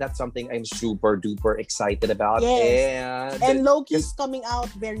 So that's something I'm super duper excited about. Yes. And Loki's coming out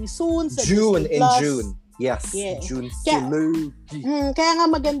very soon sa June. Yes. June. Kaya nga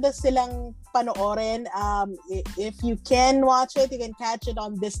maganda silang panoorin. If you can watch it, you can catch it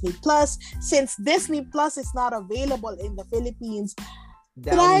on Disney Plus. Since Disney Plus is not available in the Philippines,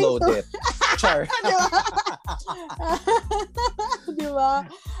 download it. Char. Diba?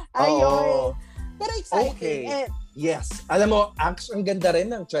 Ayun. Pero exciting. Okay. Yes. Alam mo, ang ganda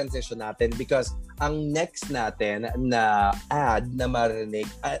rin ng transition natin because ang next natin na ad na marinig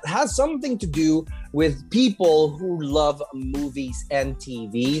has something to do with people who love movies and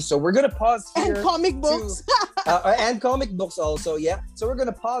TV. So we're gonna pause here. And comic books. And comic books also, yeah. So we're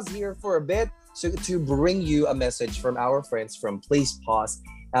gonna pause here for a bit to bring you a message from our friends from Please Pause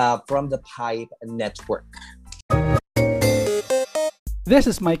from the Pipe Network. This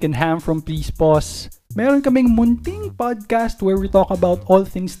is Mike and Ham from Please Pause. Meron kaming munting podcast where we talk about all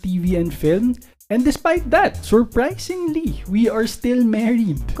things TV and film. And despite that, surprisingly, we are still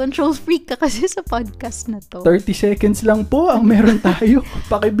married. Control freak ka kasi sa podcast na to. 30 seconds lang po ang meron tayo.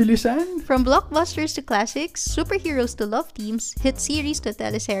 Pakibilisan. From blockbusters to classics, superheroes to love teams, hit series to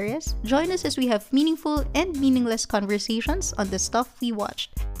teleseries, join us as we have meaningful and meaningless conversations on the stuff we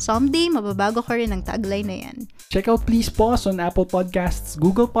watched. Someday, mababago ka rin ang tagline na yan. Check out Please Pause on Apple Podcasts,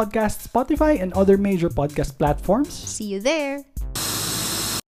 Google Podcasts, Spotify, and other major podcast platforms. See you there!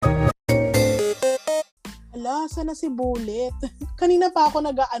 Ala, saan na si Bullet? Kanina pa ako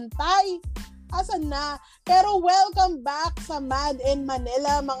nag-aantay. Asan na? Pero welcome back sa Mad in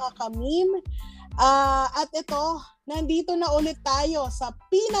Manila, mga kamim. At ito, nandito na ulit tayo sa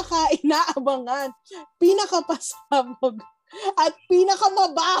pinaka-inaabangan, pinaka-pasabog, at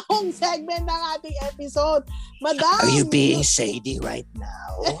pinakamabahong segment ng ating episode. Madam! Are you being shady right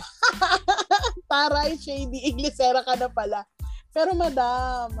now? Taray, shady. Iglesera ka na pala. Pero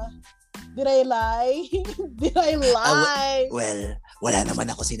madam, did I lie? Did I lie? Well, wala naman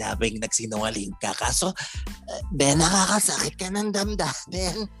ako sinabing nagsinungaling ka. Kaso, nakakasakit ka ng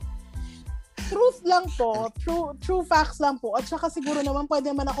damdamin. Truth lang po. True facts lang po. At saka siguro naman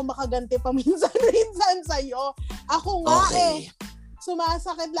pwede man ako makaganti paminsan-minsan sa'yo. Ako nga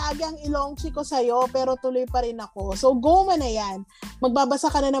sumasakit lagi ang ilongchi ko sa'yo pero tuloy pa rin ako. So go man na yan.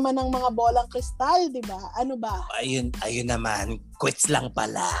 Magbabasa ka na naman ng mga bolang kristal, di ba? Ano ba? Ayun naman. Quits lang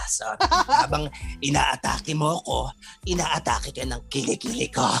pala. So, habang inaatake mo ko, inaatake ka ng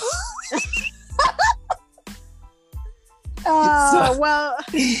kilikili ko. Well...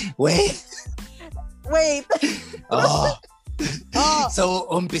 Wait. Oh. So,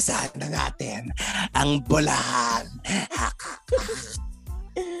 umpisahan na natin ang bolahan.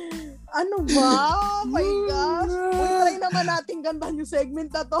 Ano ba? Oh my gosh. Try naman natin gandahan yung segment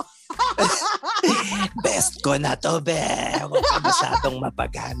na to. Best ko na to, be. Huwag ka masyadong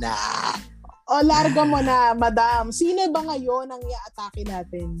mapagana. O, larga mo na, madam. Sino ba ngayon ang i-atake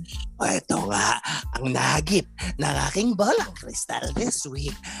natin? O, ito nga, ang nahagip ng aking bolang kristal this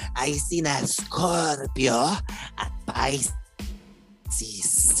week ay sina Scorpio at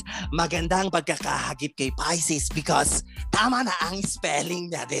Pisces. Magandang pagkakahagip kay Pisces because tama na ang spelling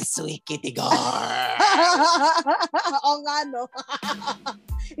niya this week, Kitigor. O nga, no?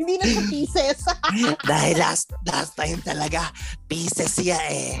 Hindi na sa pieces. Dahil last time talaga, pieces siya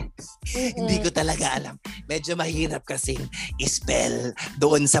eh. Hindi ko talaga alam. Medyo mahirap kasing i-spell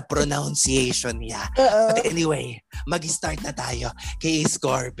doon sa pronunciation niya. But anyway, mag-start na tayo kay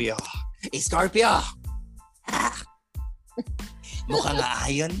Scorpio. Scorpio! Mukhang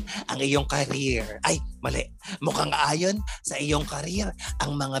aayon ang iyong career. Ay, mali. Mukhang aayon sa iyong career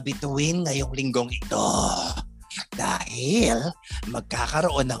ang mga bituin ngayong linggong ito. Dahil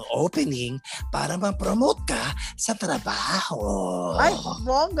magkakaroon ng opening para ma-promote ka sa trabaho. Ay,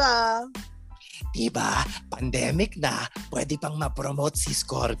 bongga. Diba? Pandemic na, pwede pang ma-promote si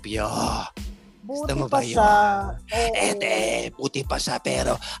Scorpio. Buti mo pa ba siya. Buti pa siya.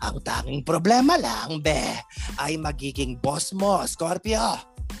 Pero ang tanging problema lang, ay magiging boss mo, Scorpio.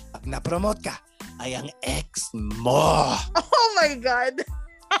 Pag na-promote ka, ay ang ex mo. Oh my God.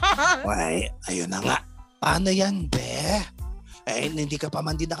 Ay, ayun na nga. Paano yan, hindi ka pa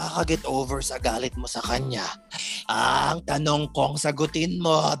man din nakaka-get over sa galit mo sa kanya. Ang tanong kong sagutin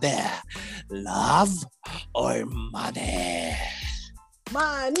mo, love or money?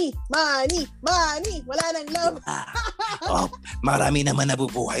 Money. Wala nang love. Marami naman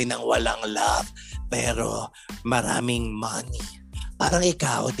nabubuhay ng walang love, pero maraming money. Parang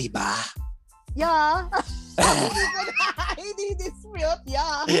ikaw, di ba? Yeah. Hindi dispute,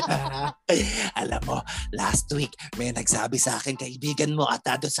 yeah. Alam mo, last week, may nagsabi sa akin, kaibigan mo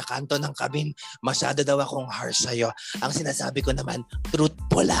atado sa kanto ng kabin, masyado daw akong harsh sa'yo. Ang sinasabi ko naman,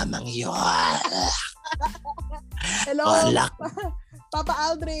 truthful lamang yun. Hello?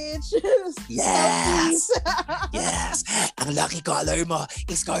 Papa Aldrich. Yes. Yes. Ang lucky color mo,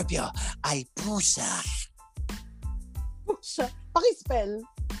 Scorpio, ay pusa. Pusa? Pakispell.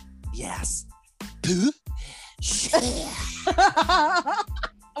 Yes.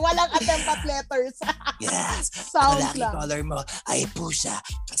 Walang attempt at letters. Yes. Sound Ang lucky lang. color mo ay pusha.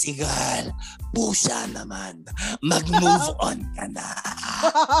 Kasi girl, pusha naman. Mag-move on ka na.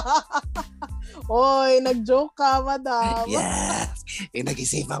 Oy, nag-joke ka, madam. Yes.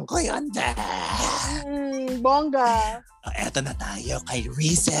 Pinag-isipan ko yun. Bongga. Eto na tayo kay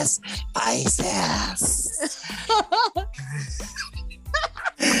Reese's Pisces.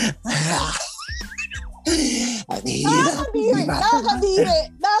 Nakakadiri.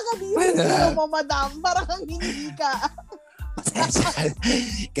 Sino mo, madam? Parang ang hindi ka.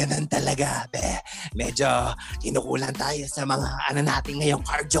 Ganun talaga, be. Medyo kinukulan tayo sa mga natin ngayong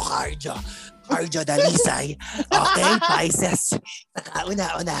cardio. Cardio dalisay. Okay, Pisces.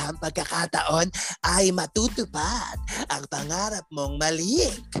 Nakauna-una ang pagkakataon ay matutupad ang pangarap mong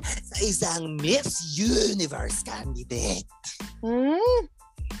malink sa isang Miss Universe candidate.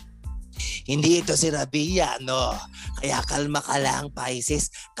 Hindi ito si Rabia, no? Kaya kalma ka lang, Pisces.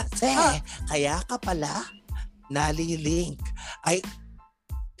 Kasi, kaya ka pala malilink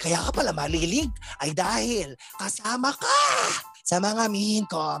ay dahil kasama ka sa mga mean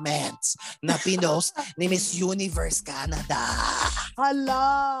comments na pinost ni Miss Universe Canada. Hala.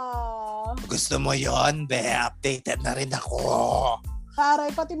 Gusto mo yon, be? Updated na rin ako.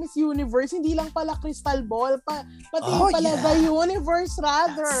 Taray, pati Miss Universe, hindi lang pala crystal ball, pati pala yeah. the universe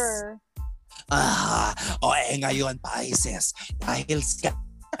rather. Ngayon, Pisces, dahil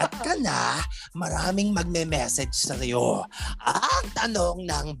at ka na, maraming magme-message sa iyo. Ang tanong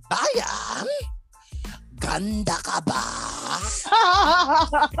ng bayan, ganda ka ba?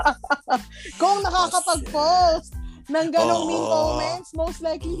 Kung nakakapag-post ng ganong mean comments, most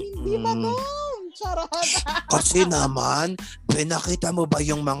likely hindi madam. Charot. Kasi naman, pinakita mo ba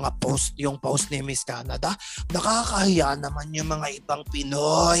yung post ni Miss Canada? Nakakahiya naman yung mga ibang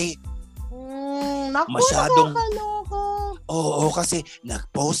Pinoy. Masyadong nakakaloko. Oo, kasi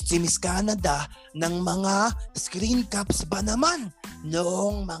nag-post si Miss Canada ng mga screen caps ba naman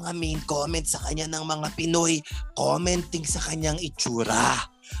noong mga main comments sa kanya ng mga Pinoy commenting sa kanyang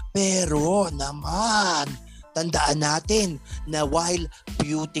itsura. Pero naman, tandaan natin na while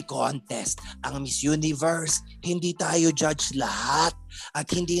beauty contest ang Miss Universe, hindi tayo judge lahat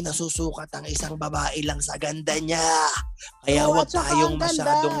at hindi nasusukat ang isang babae lang sa ganda niya. Kaya wag tayong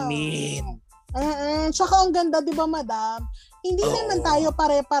masyadong mean. Tsaka ang ganda, di ba, madam? Hindi naman tayo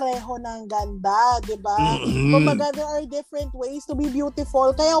pare-pareho ng ganda, di ba? Kumbaga, there are different ways to be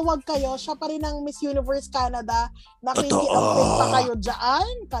beautiful. Kaya wag kayo, siya pa rin ang Miss Universe Canada. Nakiki-update pa kayo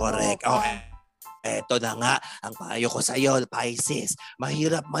dyan. Correct. Eto na nga, ang payo ko sa iyo, Pisces.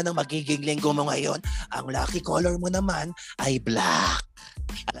 Mahirap man ang magiging linggo mo ngayon. Ang lucky color mo naman ay black.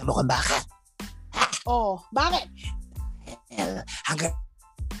 Alam mo kung bakit? Bakit? Hanggang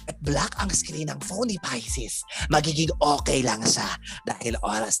black ang screen ng phone ni Pisces, magiging okay lang siya dahil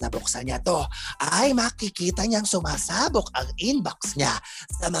oras na buksan niya to ay makikita niyang sumasabog ang inbox niya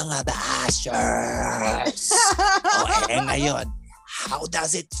sa mga bashers. Ngayon, how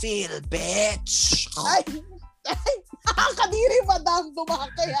does it feel, bitch? Nakakadiri, madam.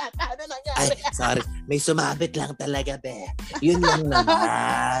 Dumakaya. Ano nangyari? Sorry. May sumabit lang talaga, be. Yun lang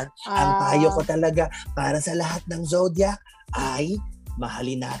naman. Ang payo ko talaga para sa lahat ng zodiac ay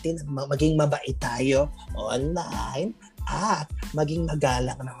mahalin natin, maging mabait tayo online at maging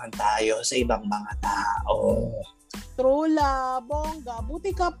magalang naman tayo sa ibang mga tao. Trola, bongga,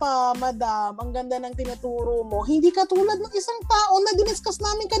 buti ka pa, madam. Ang ganda ng tinuturo mo. Hindi ka tulad ng isang tao na diniscuss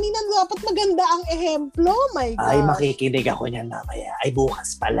namin kanina, dapat maganda ang ehemplo. My God. Ay, makikinig ako niyan mamaya. Ay,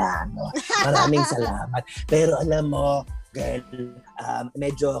 bukas pala. No? Maraming salamat. Pero alam mo, girl,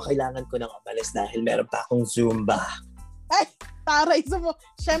 medyo kailangan ko nang umalis dahil meron pa akong Zumba. Ay, taray.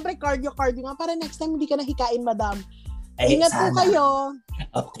 Siyempre, cardio nga. Para next time, hindi ka nahikain, madam. Ingat po kayo.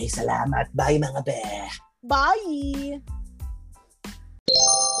 Okay, salamat. Bye, mga be. Bye!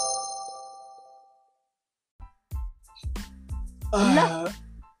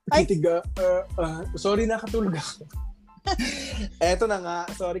 Sorry, nakatulog ako. Eto na nga.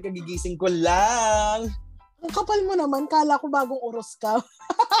 Sorry, kagigising ko lang. Ang kapal mo naman, kala ko bagong uros ka.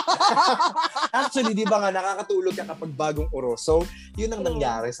 Actually, di ba nga, nakakatulog ka kapag bagong oros. So, yun ang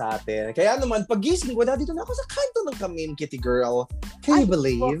nangyari sa atin. Kaya naman, pagising ko na, dito na ako sa kanto ng Kamim, Kitty Girl. Can you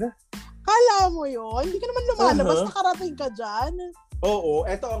believe? Kala mo yun? Hindi ka naman lumalabas, nakarating ka dyan. Oo,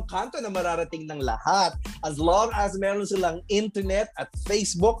 eto ang kanto na mararating ng lahat. As long as meron silang internet at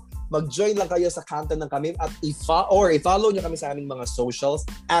Facebook, mag-join lang kayo sa kanto ng Kamim at i-follow nyo kami sa aming mga socials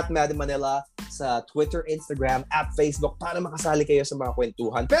at Madam Manila sa Twitter, Instagram, at Facebook para makasali kayo sa mga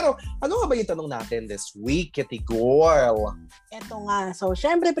kwentuhan. Pero ano nga ba yung tanong natin this week, Kitty Girl? Eto nga. So,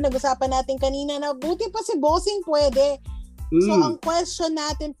 syempre, pinag-usapan natin kanina na buti pa si Bossing pwede So, ang question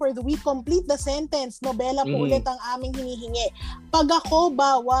natin for the week, complete the sentence. Nobela po ulit ang aming hinihingi. Pag ako,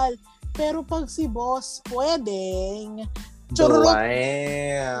 bawal. Pero pag si boss, pwedeng. Chururut.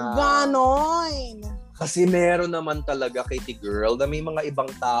 Ganon. Kasi meron naman talaga, Katie Girl, na may mga ibang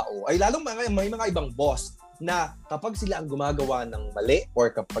tao, ay lalong may mga ibang boss na kapag sila ang gumagawa ng mali or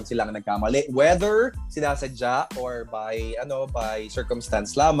kapag sila ang nagkamali, whether sinasadya or by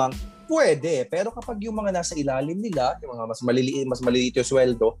circumstance lamang, pwede. Pero kapag yung mga nasa ilalim nila, yung mga mas maliliit yung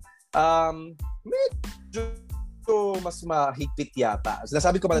sweldo, medyo mas mahigpit yata.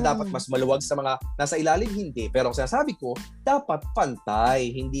 Sinasabi ko ba na dapat mas maluwag sa mga nasa ilalim? Hindi. Pero sinasabi ko, dapat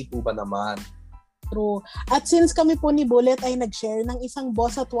pantay. Hindi po ba naman? True. At since kami po ni Bullet ay nag-share ng isang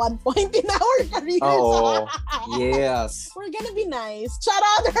boss at one point in our careers. Oo. Yes. We're gonna be nice.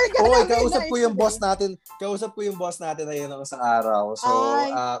 Charot! We're gonna be kausap nice ko yung today. boss natin. Kausap ko yung boss natin ayun ng isang araw. So,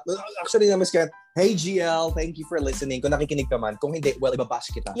 actually naman kaya, hey GL, thank you for listening. Kung nakikinig ka man. Kung hindi, well,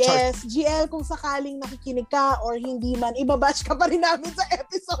 ibabash kita. Yes, GL, kung sakaling nakikinig ka or hindi man, ibabash ka pa rin namin sa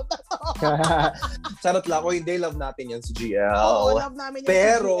episode na to. Charot lang. Kung hindi, love natin yan si GL. Oo, love namin yan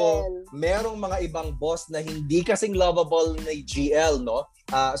Pero, si GL. merong mga ibang boss na hindi kasing lovable ni GL, no?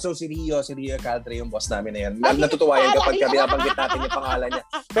 So si Rio Cadre yung boss namin na yan. Natutuwa yan kapag binabanggit natin yung pangalan niya.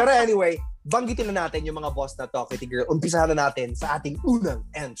 Pero anyway, banggitin na natin yung mga boss na to, Kitty Girl. Umpisahan na natin sa ating unang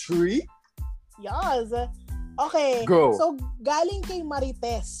entry. Yes. Okay. Go. So, galing kay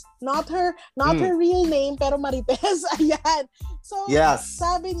Marites. Not her real name, pero Marites. Ayan. So, yes.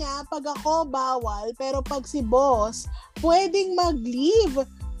 Sabi niya, pag ako bawal, pero pag si boss, pwedeng mag-leave.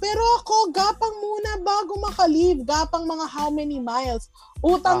 Pero ako, gapang muna bago maka-leave. Gapang mga how many miles.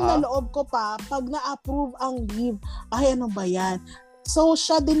 Utang na loob ko pa pag na-approve ang leave. Ay, ano ba yan? So,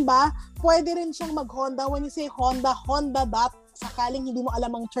 siya din ba? Pwede rin siyang mag-Honda. When you say Honda that, sakaling hindi mo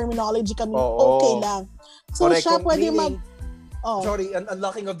alam ang terminology kami, okay lang. So, correct, siya pwede Sorry,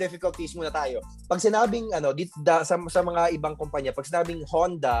 unlocking of difficulties muna tayo. Pag sinabing, sa mga ibang kumpanya, pag sinabing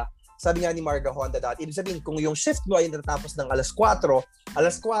Honda, sabi nga ni Marga Honda dati, ibig sabihin, kung yung shift mo ay natatapos ng alas 4,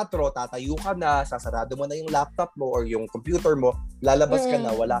 tatayo ka na, sasarado mo na yung laptop mo or yung computer mo, lalabas ka na,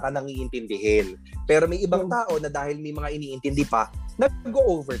 wala ka nang iintindihin. Pero may ibang tao na dahil may mga iniintindi pa,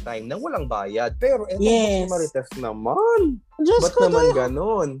 nag-go-overtime nang walang bayad. Pero eto si Marites naman. Ba't naman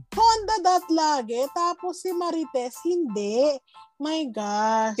ganon? Honda that lagi, tapos si Marites hindi. My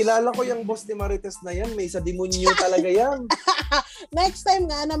gosh. Kilala ko yung boss ni Marites na yan. May sa demonyo talaga yan. Next time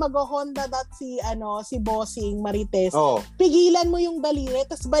nga na mag-Honda that si bossing Marites, pigilan mo yung daliri,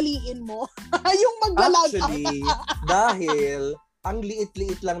 tapos baliin mo. Yung maglalag out. Actually, dahil ang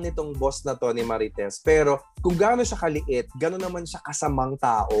liit-liit lang nitong boss na to ni Marites. Pero kung gaano siya kaliit, gano'n naman siya kasamang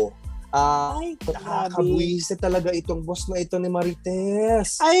tao. Nakakabuisit talaga itong boss na ito ni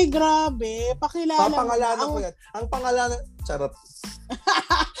Marites. Ay, grabe. Pakilala papangalanan ko yan. Ang pangalan, charot.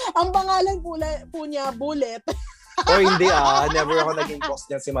 Ang pangalan po niya, Bullet. O hindi never ako naging boss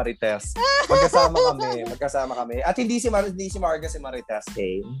niya si Marites. Magkasama kami. At hindi si Marga si Marites,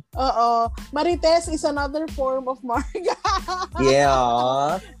 eh. Oo. Marites is another form of Marga.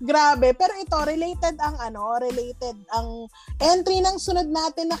 Yeah. Grabe. Pero ito, related ang entry ng sunod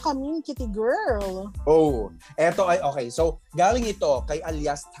natin na kaming Kitty Girl. Oh, eto ay okay. So, galing ito kay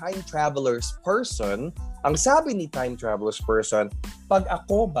alias Time Travelers Person. Ang sabi ni Time Travelers Person, pag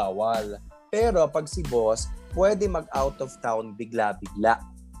ako bawal. Pero pag si boss, pwede mag-out of town bigla-bigla.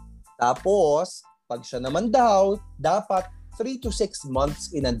 Tapos, pag siya naman daw, dapat 3 to 6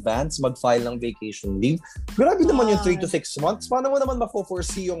 months in advance mag-file ng vacation leave. Grabe naman yung 3 to 6 months. Paano mo naman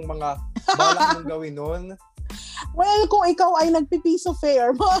ma-foresee yung mga balak mong gawin nun? Well, kung ikaw ay nagpipiso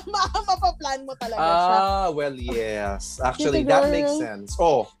fare, mapaplan mo talaga siya. Well, yes. Actually, that makes sense.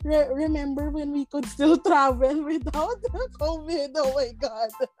 Oh. Remember when we could still travel without COVID? Oh my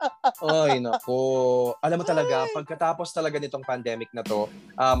God. Ay, nako. Alam mo talaga, pagkatapos talaga nitong pandemic na to,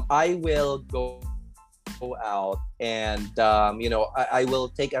 I will go out and I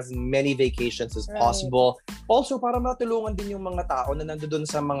will take as many vacations as possible. Also para matulungan din yung mga tao na nandoon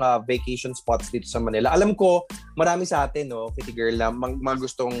sa mga vacation spots dito sa Manila. Alam ko marami sa atin, Kitty Girl, na mga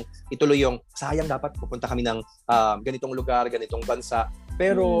gustong ituloy yung sayang dapat pupunta kami ng ganitong lugar, ganitong bansa.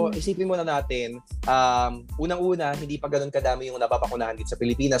 Pero isipin muna natin, unang-una, hindi pa ganun kadami yung nababakunahan dito sa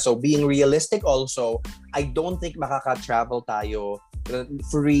Pilipinas. So being realistic also, I don't think makaka-travel tayo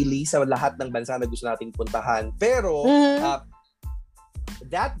freely sa lahat ng bansa na gusto nating puntahan. Pero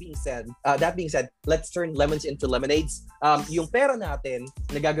that being said, let's turn lemons into lemonades. Yung pera natin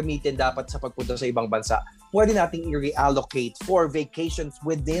na gagamitin dapat sa pagpunta sa ibang bansa, pwede nating i-reallocate for vacations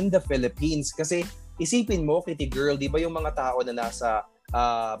within the Philippines. Kasi isipin mo, Kitty Girl, di ba yung mga tao na nasa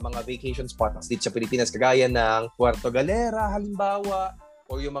mga vacation spots dito sa Pilipinas, kagaya ng Puerto Galera, halimbawa,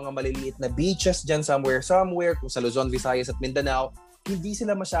 o yung mga maliliit na beaches dyan somewhere, kung sa Luzon, Visayas at Mindanao, hindi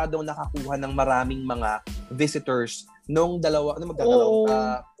sila masyadong nakakuha ng maraming mga visitors nung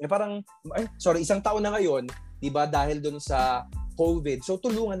isang taon na ngayon, di ba, dahil dun sa COVID. So,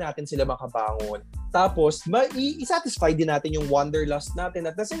 tulungan natin sila makabangon. Tapos, i-satisfy din natin yung wanderlust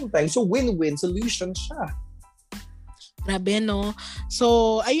natin at the same time. So, win-win solution siya. Grabe, no?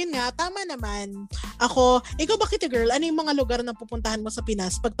 So, ayun nga, tama naman. Ikaw ba, Kitty Girl, ano yung mga lugar na pupuntahan mo sa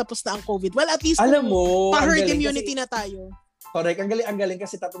Pinas pagtapos na ang COVID? Well, at least alam mo, pa-herd immunity na tayo. Correct. Ang galing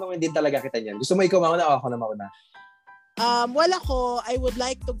kasi tatanungin din talaga kita niyan. Gusto mo ikaw mauna o ako na mauna? I would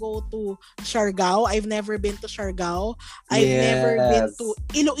like to go to Siargao. I've never been to Siargao. I've never been to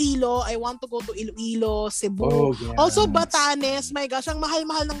Iloilo. I want to go to Iloilo, Cebu. Oh, yes. Also, Batanes. My gosh, ang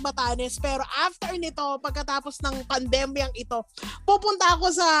mahal-mahal ng Batanes. Pero after nito, pagkatapos ng pandemyang ito, pupunta ako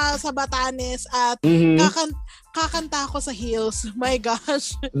sa Batanes at kakanta ako sa hills. My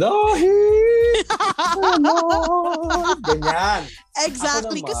gosh. The hills! Ganyan.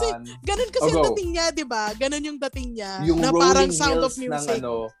 Exactly. Kasi ganun kasi yung dating niya, di ba? Ganun yung dating niya. Yung na parang Sound of Music.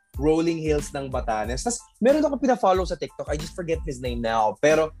 Rolling Hills ng Batanes. Tapos, meron ako pina-follow sa TikTok. I just forget his name now.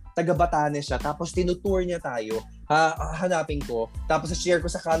 Pero, taga Batanes siya. Tapos, tinutour niya tayo. Hanapin ko. Tapos, share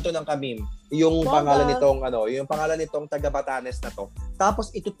ko sa kanto ng Kamim. Yung pangalan nitong taga Batanes na to.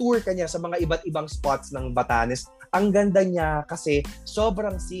 Tapos, itutour ka niya sa mga iba't ibang spots ng Batanes. Ang ganda niya kasi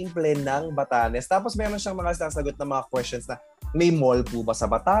sobrang simple ng Batanes. Tapos, meron siyang mga sasagot na mga questions na, may mall po ba sa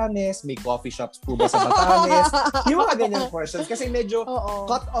Batanes? May coffee shops po ba sa Batanes? Yung mga ganyan questions. Kasi medyo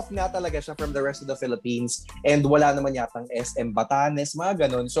cut off nga talaga siya from the rest of the Philippines. And wala naman yatang SM Batanes, mga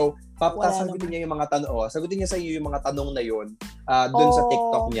ganun. So, sagutin niya yung mga tanong. Sagutin niya sa iyo yung mga tanong na yun dun sa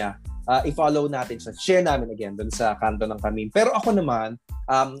TikTok niya. I-follow natin siya. Share namin again dun sa kanto ng Kamim. Pero ako naman,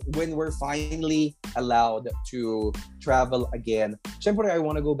 when we're finally allowed to travel again, syempre I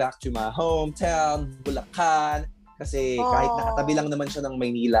want to go back to my hometown, Bulacan. Kasi kahit nakatabi lang naman siya ng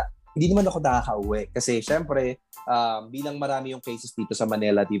Maynila, hindi naman ako nakaka-uwi. Kasi syempre, bilang marami yung cases dito sa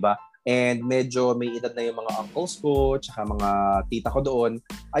Manila, diba? And medyo may edad na yung mga uncles ko, tsaka mga tita ko doon.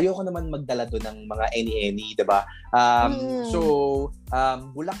 Ayoko naman magdala doon ng mga any-any, diba? So,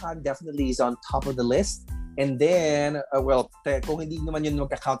 Bulacan definitely is on top of the list. And then, kung hindi naman yun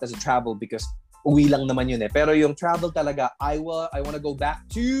magka-count as a travel because uwi lang naman yun eh. Pero yung travel talaga, I wanna go back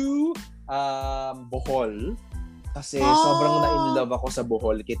to Bohol. Kasi sobrang na-in-love ako sa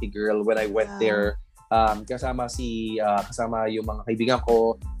Bohol, Kitty Girl, when I went there. Kasama yung mga kaibigan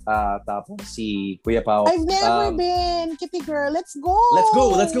ko, tapos si Kuya Pao. I've never been, Kitty Girl. Let's go!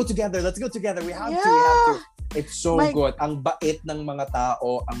 Let's go together. We have to. It's so good. Ang bait ng mga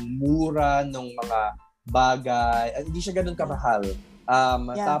tao, ang mura ng mga bagay. Hindi siya ganun kamahal.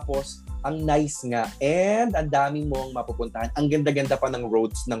 Tapos, ang nice nga. And ang dami mong mapupuntahan. Ang ganda-ganda pa ng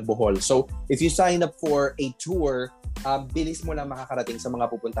roads ng Bohol. So, if you sign up for a tour, bilis mo lang makakarating sa mga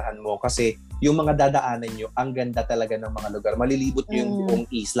pupuntahan mo kasi yung mga dadaanan nyo, ang ganda talaga ng mga lugar. Malilibot nyo yung buong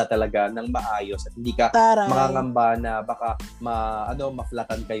isla talaga ng maayos at hindi ka makangamba na baka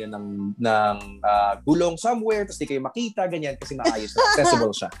ma-flatan kayo ng gulong somewhere tapos di kayo makita, ganyan kasi maayos.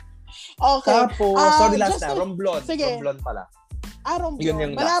 Accessible siya. Okay. Tapos, last na, Romblon. Romblon pala.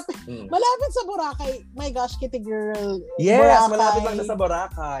 Romblon. Malapit sa Boracay. My gosh, Kitty Girl. Yes, Boracay. malapit lang sa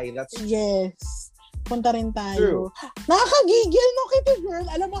Boracay. Yes. Punta rin tayo. True. Nakakagigil, no, Kitty Girl?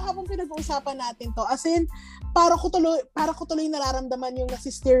 Alam mo, habang pinag-uusapan natin to, as in, para ko tuloy nararamdaman yung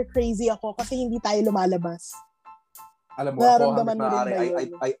nasi-stir crazy ako kasi hindi tayo lumalabas. Alam mo,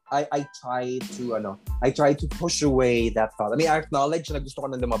 I try to push away that thought. I mean, I acknowledge na gusto ko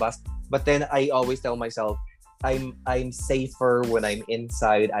nang lumabas, but then I always tell myself, I'm safer when I'm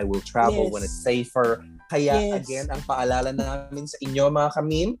inside. I will travel when it's safer. Kaya again, ang paalala namin sa inyo mga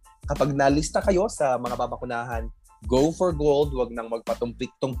Kamim, kapag nalista kayo sa mga babakunahan, go for gold, wag nang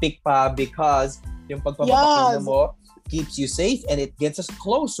magpatumpik-tumpik pa because yung pagpapakuna mo keeps you safe and it gets us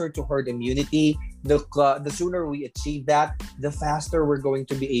closer to herd immunity. The sooner we achieve that, the faster we're going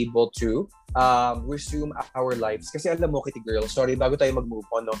to be able to resume our lives. Kasi alam mo, Kitty Girl, sorry, bago tayo mag-move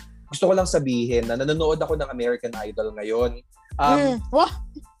on, no? Gusto ko lang sabihin na nanonood ako ng American Idol ngayon.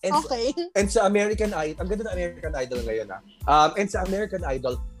 And sa American Idol, ang ganda ng American Idol ngayon, and sa American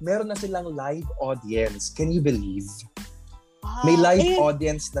Idol, meron na silang live audience. Can you believe? May live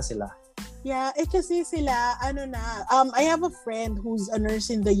audience na sila. Yeah, kasi sila, I have a friend who's a nurse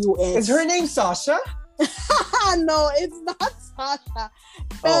in the US. Is her name Sasha? No, it's not Sasha.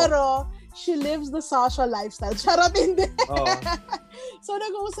 Pero, she lives the social lifestyle. Charot, hindi. Oh. So,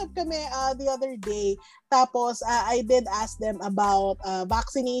 nag-uusap kami the other day. Tapos, I did ask them about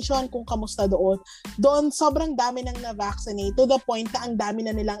vaccination, kung kamusta doon. Doon, sobrang dami nang na-vaccinate to the point na ang dami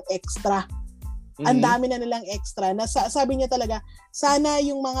na nilang extra. Ang dami na nilang extra. Sabi niya talaga, sana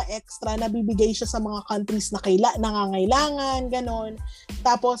yung mga extra na bibigay siya sa mga countries na nangangailangan, ganon.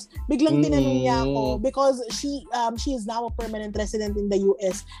 Tapos, biglang tinanong niya ako, because she is now a permanent resident in the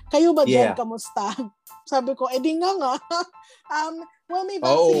US. Kayo ba dyan, kamusta? Sabi ko, di nga. Well, may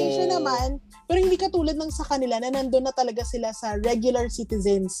vaccination naman, pero hindi katulad ng sa kanila na nandun na talaga sila sa regular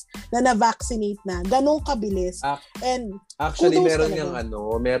citizens na na-vaccinate na. Ganong kabilis. And actually, meron ngang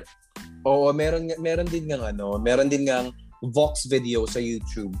meron din ngang Vox video sa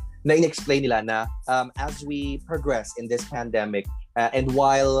YouTube na in-explain nila na as we progress in this pandemic and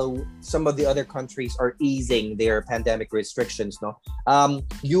while some of the other countries are easing their pandemic restrictions,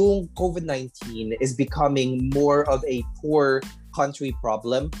 yung COVID-19 is becoming more of a poor country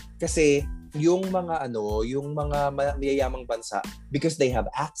problem kasi yung mga mayayamang bansa, because they have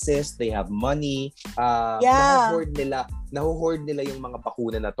access, they have money, nahuhoard nila yung mga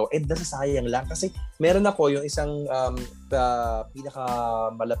bakuna na to, and nasasayang lang kasi meron ako yung isang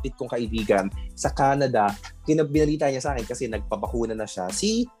pinakamalapit kong kaibigan sa Canada, binalita niya sa akin kasi nagpabakuna na siya,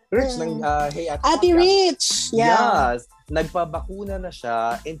 si Rich ng Hey Ate Rich! Yes! Nagpabakuna na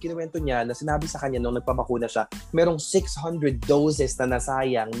siya, and kinuwento niya na sinabi sa kanya nung nagpabakuna siya, merong 600 doses na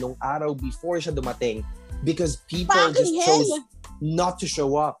nasayang nung araw before siya dumating because people chose not to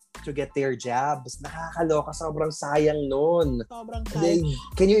show up to get their jabs. Nakakaloka, sobrang sayang nun. Sobrang sayang.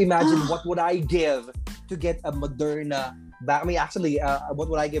 Can you imagine what would I give to get a Moderna what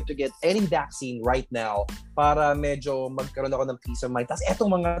would I give to get any vaccine right now para medyo magkaroon ako ng peace of mind. Tapos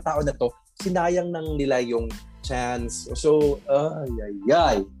etong mga tao na to, sinayang nang nila yung chance. So,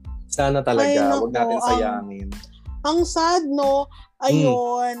 sana talaga, wag natin sayangin. Ang sad, no?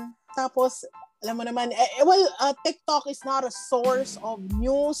 Ayun. Tapos, alam mo naman, TikTok is not a source of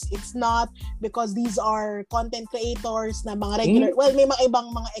news. It's not because these are content creators na mga regular, may mga ibang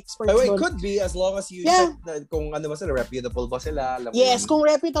mga experts doon. It could be as long as you check kung ano ba sila, reputable ba sila. Yes, kung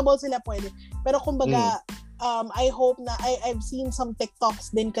reputable sila pwede. Pero kumbaga, I hope na, I've seen some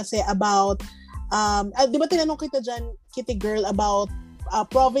TikToks din kasi about, di ba tinanong kita dyan, Kitty Girl, about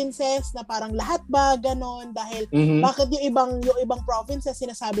provinces na parang lahat ba ganon dahil bakit yung ibang provinces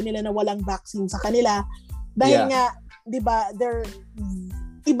sinasabi nila na walang vaccine sa kanila dahil nga 'di ba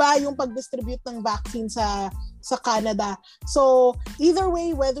iba yung pag-distribute ng vaccine sa Canada. So either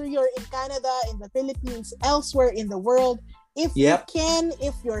way, whether you're in Canada, in the Philippines, elsewhere in the world, if you can,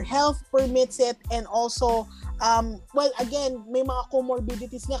 if your health permits it, and also again, may mga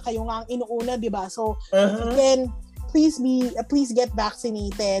comorbidities nga kayo nga ang inuuna, 'di ba? So if you can, please get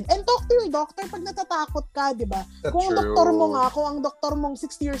vaccinated and talk to your doctor pag natatakot ka, di ba? Kung ang doktor mong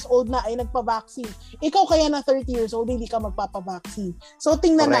 60 years old na ay nagpa-vaccine, ikaw kaya na 30 years old hindi ka magpapa-vaccine. So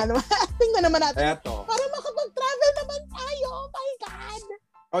tingnan naman natin. Para makapag-travel naman tayo. Oh my God!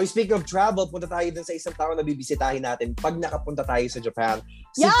 Speak of travel, punta tayo dun sa isang tao na bibisitahin natin pag nakapunta tayo sa Japan.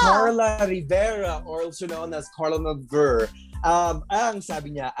 Si Carla Rivera, or also known as Carla Naver. Ang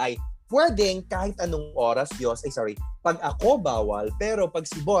sabi niya ay, pwedeng kahit anong oras, pag ako bawal, pero pag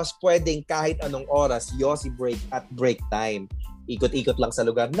si boss, pwedeng kahit anong oras, break at break time. Ikot-ikot lang sa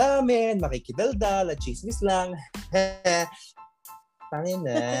lugar namin, makikidaldal at chismis lang. Tangin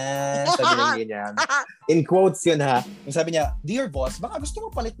na. Sabi lang ganyan. In quotes yun ha. Sabi niya, dear boss, baka gusto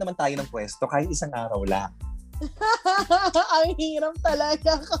mo palit naman tayo ng pwesto kahit isang araw lang. Ang hirap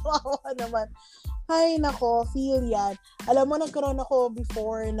talaga. Kawawa naman. Ay, nako, feel yan. Alam mo, nagkaroon ako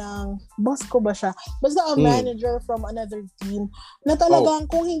before ng, boss ko ba siya? Basta a manager from another team na talagang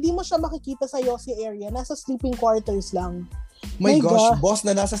kung hindi mo siya makikita sa Yossi area, nasa sleeping quarters lang. My gosh, boss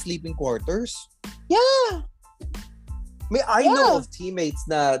na nasa sleeping quarters? Yeah! I know of teammates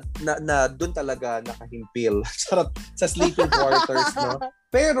na doon talaga nakahimpil sa sleeping quarters, no?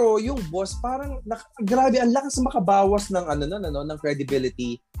 Pero yung boss parang grabe, ang lakas makabawas ng ng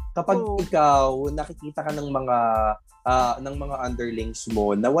credibility kapag ikaw nakikita ka ng mga underlings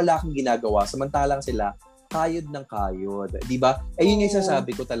mo na wala kang ginagawa samantalang sila kayod ng kayod, 'di ba? Yun yung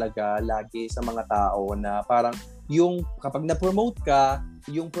sasabi ko talaga lagi sa mga tao na parang yung kapag na-promote ka,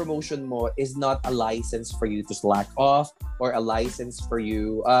 yung promotion mo is not a license for you to slack off or a license for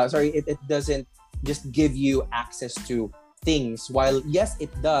you it doesn't just give you access to things. While yes,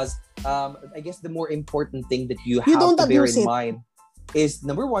 it does, I guess the more important thing that you have to bear in mind is,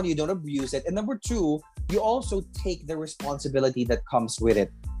 number one, you don't abuse it, and number two, you also take the responsibility that comes with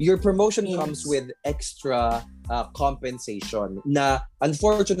it. your promotion Yes. comes with extra compensation na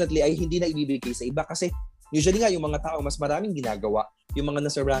unfortunately ay hindi na ibibigay sa iba kasi usually nga yung mga tao mas maraming ginagawa, yung mga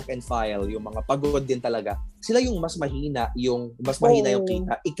nasa rank and file, yung mga pagod din talaga, sila yung mas mahina yung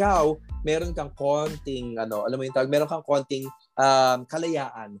kita. Ikaw, meron kang konting meron kang konting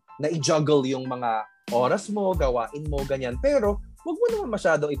kalayaan na i-juggle yung mga oras mo, gawain mo, ganyan. Pero wag mo naman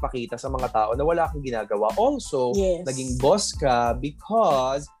masyadong ipakita sa mga tao na wala kang ginagawa. Also, naging boss ka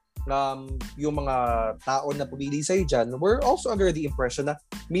because yung mga tao na pumili sa'yo dyan, we're also under the impression na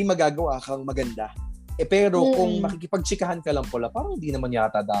may magagawa kang maganda. Pero kung makikipagtsikahan ka lang pala, parang hindi naman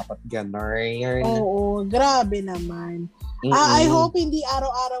yata dapat ganun. Oo, grabe naman. I hope hindi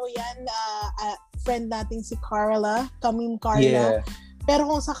araw-araw yan, friend nating si Carla, Kamim Carla. Yeah. Pero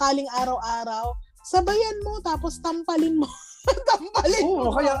kung sakaling araw-araw, sabayan mo, tapos tampalin mo.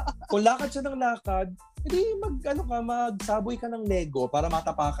 Oo, kaya kung lakad siya ng lakad, hindi magsaboy ka ng Lego para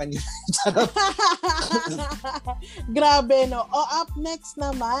matapakan niya. Grabe, no? Up next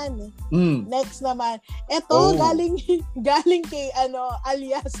naman. Next naman. Ito, galing kay,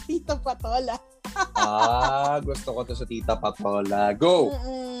 alias Tita Patola. Gusto ko to sa Tita Patola. Go!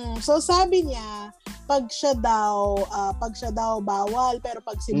 So, sabi niya, pag siya daw bawal, pero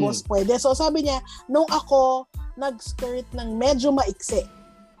pag si boss pwede. So, sabi niya, nung ako nag-skirt ng medyo maiksi.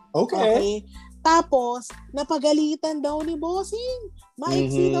 Okay? Tapos, napagalitan daw ni bossing.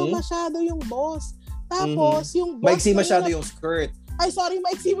 Maiksi daw masyado yung boss. Tapos, yung boss... Maiksi masyado yung skirt. Ay, sorry,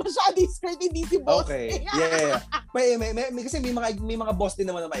 maiksi masyado yung skirt, hindi si boss. Okay, yeah. Kasi may mga boss din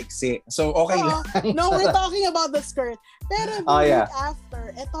naman na maiksi. So, okay lang. No, we're talking about the skirt. Pero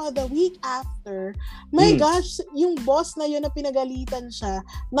the week after, my gosh, yung boss na yun na pinagalitan siya,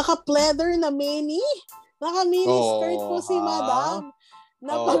 naka-pleather na mini. Naka-mini skirt po si madam.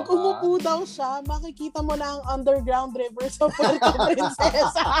 Na pag umupo daw siya, makikita mo na ang underground river sa Puerto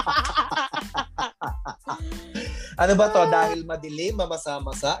Princesa. Ano ba to? Dahil madilim,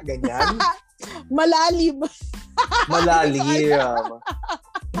 mamasa-masa, ganyan? Malalim.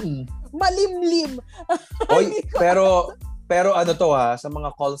 Malimlim. Oy, pero ano to sa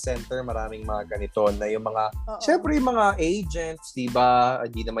mga call center, maraming mga ganito na yung mga, syempre yung mga agents, diba?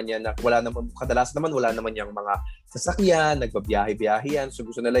 Hindi naman yan, kadalasan naman wala naman yung mga sasakyan, nagbabiyahe-biyahe yan. So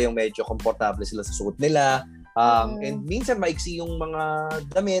gusto nila yung medyo komportable sila sa suot nila. And minsan maiksi yung mga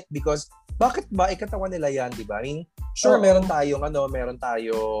damit because bakit ba ikatawan nila yan, diba? I mean, sure, meron tayong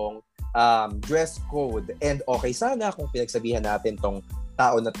dress code and okay sana kung pinagsabihan natin tong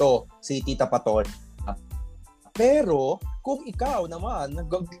tao na to, si Tita Patol. Pero kung ikaw naman,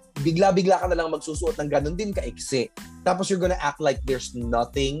 bigla-bigla ka na lang magsusuot ng ganun din kaiksi. Tapos you're gonna act like there's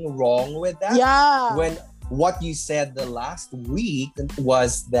nothing wrong with that. Yeah. When what you said the last week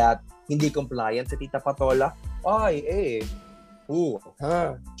was that hindi compliant si Tita Patola.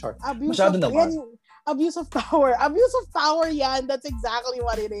 Char. Masyado naman. Abuse of power. Abuse of power yan. That's exactly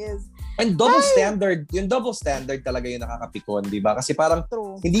what it is. And double standard talaga yung nakakapikon, di ba? Kasi parang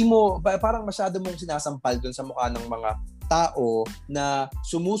parang masyado mong sinasampal dun sa mukha ng mga tao na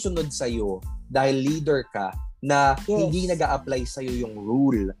sumusunod sa'yo dahil leader ka na hindi nag-a-apply sa'yo yung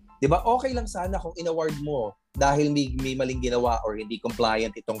rule. Di ba? Okay lang sana kung in-award mo dahil may maling ginawa or hindi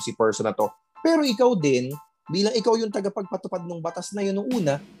compliant itong si person na to. Pero ikaw din, bilang ikaw yung tagapagpatupad ng batas na yun nung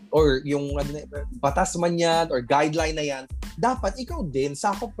una, or yung batas man yan, or guideline na yan, dapat ikaw din,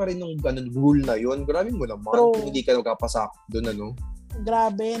 sakop ka rin ng rule na yun. Grabe mo naman kung hindi ka nagkapasakop doon,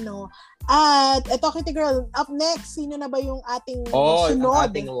 Grabe, no? At eto, Kitty Girl, up next, sino na ba yung ating sunod?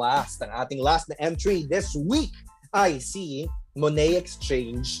 Ang ating last na entry this week ay si Monét X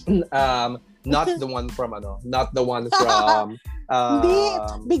Change. Not the one from hindi,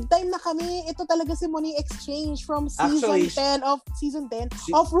 big time na kami. Ito talaga si Monét X Change from season 10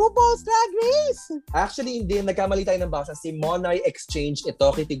 of RuPaul's Drag Race. Actually, hindi. Nagkamali tayo ng basa. Si Monét X Change ito,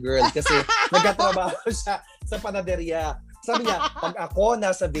 Kitty Girl, kasi nagkatrabaho siya sa panaderia. Sabi niya, pag ako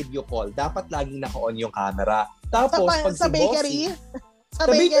nasa video call, dapat laging naka-on yung camera. Tapos, pag sa si bakery? Sa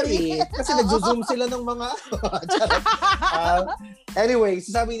bakery. Kasi nag-zoom sila ng mga... Anyway,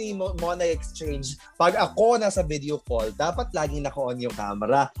 sabi ni Monét X Change, pag ako nasa video call, dapat laging naka-on yung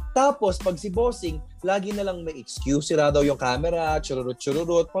camera. Tapos, pag si Bossing, lagi na lang may excuse. Sira daw yung camera, chururut.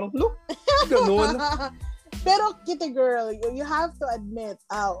 Parang, look, ganun. Pero, Kitty Girl, you have to admit,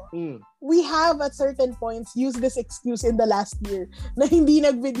 we have at certain points used this excuse in the last year na hindi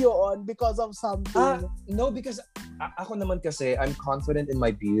nag-video on because of something. No, because ako naman kasi, I'm confident in my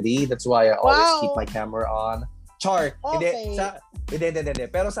beauty. That's why I always keep my camera on. Char. Okay. Hindi.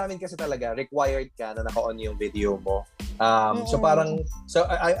 Pero sa amin kasi talaga, required ka na naka-on yung video mo. So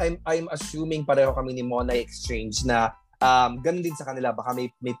I'm assuming pareho kami ni Monét X Change na ganun din sa kanila, baka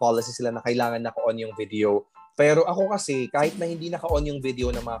may policy sila na kailangan naka-on yung video. Pero ako kasi, kahit na hindi naka-on yung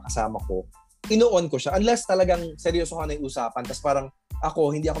video ng mga kasama ko, ino-on ko siya. Unless talagang seryoso ka na yung usapan, tapos parang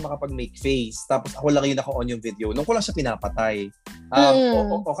ako, hindi ako makapag-make face, tapos ako lang yung naka-on yung video, nung ko lang siya pinapatay.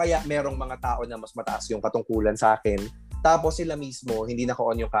 O kaya merong mga tao na mas mataas yung katungkulan sa akin, tapos sila mismo, hindi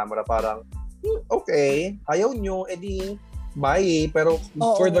naka-on yung camera, parang, okay, ayaw nyo, edi, bye. Pero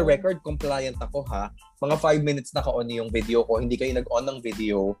for the record, compliant ako ha. Mga 5 minutes naka-on yung video ko, hindi kayo nag-on ng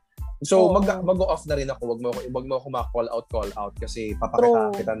video. So, mag-off na rin ako. Wag mo ako ma-call out kasi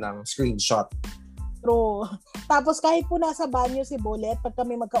papakita kita ng screenshot. True. Tapos kahit po nasa banyo si Bolet, pag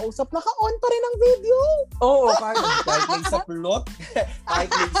kami magkausap, naka-on pa rin ang video. Oo, kahit may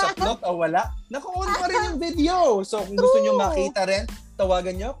sa plot o wala, naka-on pa rin yung video. So, kung gusto nyo makita rin,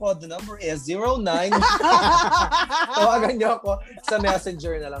 tawagan nyo ako. The number is 09. Tawagan nyo ako sa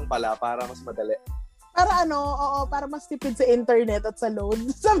messenger na lang pala para mas madali. Para para mas tipid sa internet at sa load.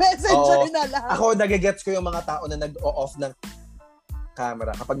 Sa messenger na lang. Ako, nagigets ko yung mga tao na nag-off ng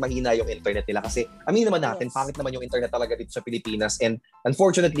camera kapag mahina yung internet nila. Kasi, amin naman natin, pangit naman yung internet talaga dito sa Pilipinas. And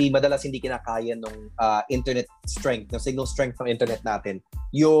unfortunately, madalas hindi kinakaya ng internet strength, ng signal strength ng internet natin,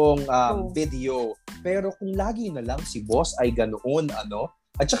 yung video. Pero kung lagi na lang si boss ay ganoon,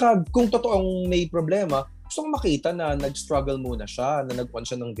 at saka kung totoong may problema, gusto kong makita na nag-struggle muna siya, na nag-on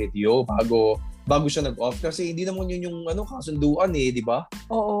siya ng video bago siya nag-off. Kasi hindi naman yun yung kasunduan di ba?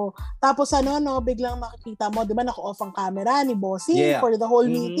 Oo. Tapos biglang makikita mo, di ba, naka-off ang camera ni Bossing for the whole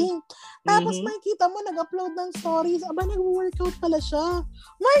meeting. Tapos makikita mo, nag-upload ng stories. Aba, nag-workout pala siya.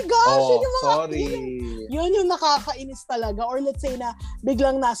 My gosh! Yun yung mga yun yung nakakainis talaga. Or let's say na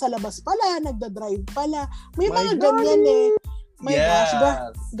biglang nasa labas pala, nagda-drive pala. May mga ganyan My gosh,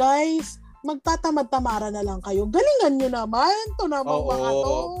 guys, magtatamad-tamara na lang kayo. Galingan nyo naman. Ito naman mga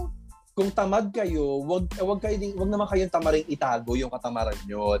to. Kung tamad kayo, wag naman kayong tamaring itago yung katamaran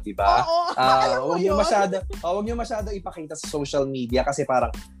nyo, di ba? Wag nyo masyado ipakita sa social media kasi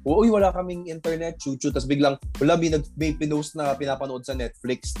parang, wala kaming internet, chuchu, tapos biglang, may pinost na pinapanood sa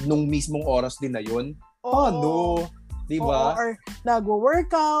Netflix nung mismong oras din na yun. Ano? Diba? Or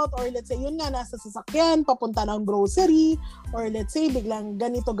nag-workout, or let's say, yun nga, nasa sasakyan, papunta ng grocery, or let's say, biglang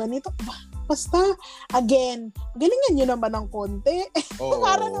ganito. Basta, again, galingan nyo naman ng konti.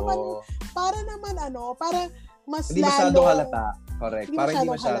 para mas hindi lalo. Masyadong halata. Correct. Hindi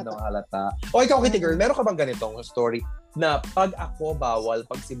masyadong halata. O ikaw, Kitty Girl, meron ka bang ganitong story na pag ako bawal,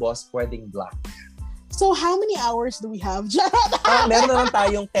 pag si boss pwedeng black? So, how many hours do we have? Meron na lang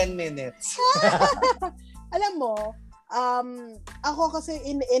tayong 10 minutes. Alam mo, ako kasi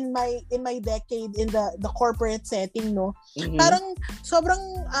in my decade in the corporate setting, parang sobrang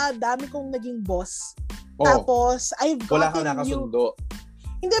dami kong naging boss. Tapos I've gotten wala kang nakasundo.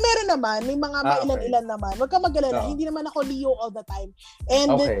 Hindi, meron naman, may mga ilan-ilan naman. Huwag kang mag-alala, hindi naman ako Leo all the time.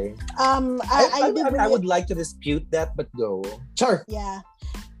 And I would like to dispute that, but go. Sure. Yeah.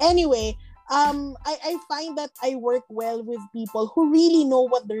 Anyway, I find that I work well with people who really know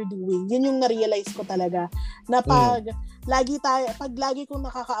what they're doing. Yun yung na-realize ko talaga. Na pag lagi kong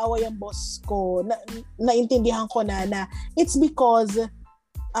nakakaaway ang boss ko, naintindihan ko na it's because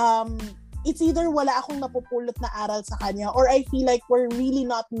it's either wala akong napupulot na aral sa kanya or I feel like we're really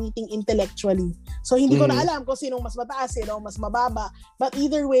not meeting intellectually. So hindi ko na alam kung sinong mas mataas, sinong mas mababa. But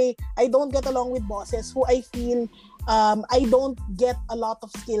either way, I don't get along with bosses who I feel I don't get a lot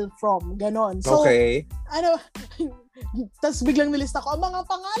of skill from. Ganon. So, tas biglang nilista ko ang mga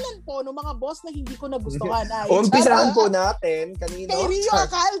pangalan po ng mga boss na hindi ko nagustuhan. Umpisahan po natin kanino. Kay Rio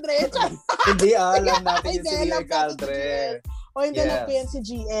Caldre. Hindi alam natin yung si Rio Caldre. O hindi lang po yan si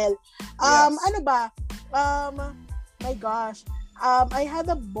GL. Ano ba? My gosh. I had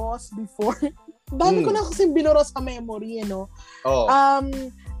a boss before. Dami ko na kasi binuro sa memory,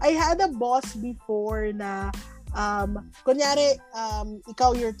 I had a boss before na kunyari,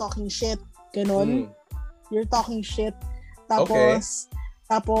 ikaw you're talking shit. Ganon. You're talking shit. Tapos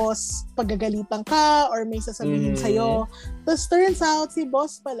pagagalitan ka or may sasabihin sa'yo. Tapos turns out, si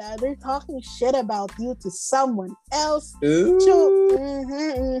boss pala, they're talking shit about you to someone else.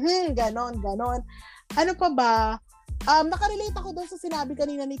 Ganon. Ano pa ba? Nakarelate ako doon sa sinabi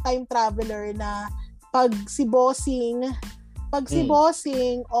kanina ni Time Traveler na pag si bossing,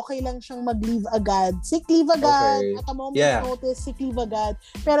 okay lang siyang mag-leave agad. Sick leave agad. At a moment's notice, sick leave agad.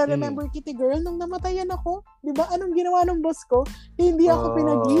 Pero remember, Kitty Girl, nung namatayan ako, di ba, anong ginawa ng boss ko? Hindi ako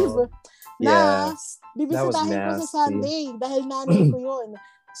pinag-leave. Bibisitahin ko sa Sunday dahil nanay ko yun.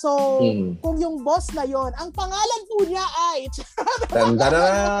 So, kung yung boss na yon, ang pangalan po niya ay...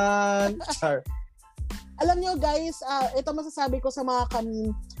 alam nyo guys, ito masasabi ko sa mga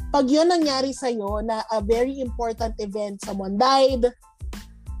kami, pag yun nangyari sa'yo na a very important event, someone died,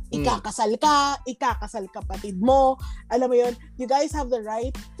 ikakasal kapatid mo, alam mo yun, you guys have the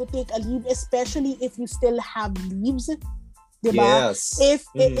right to take a leave, especially if you still have leaves. Diba? Yes. If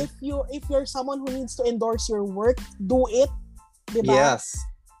you're someone who needs to endorse your work, do it. Diba? Yes.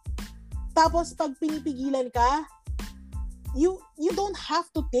 Tapos pag pinipigilan ka, you don't have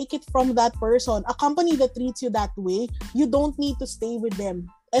to take it from that person. A company that treats you that way, you don't need to stay with them.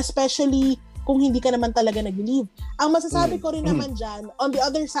 Especially kung hindi ka naman talaga nag-leave. Ang masasabi ko rin naman dyan, on the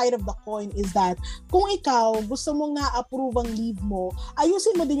other side of the coin is that, kung ikaw gusto mong na-approve ang leave mo,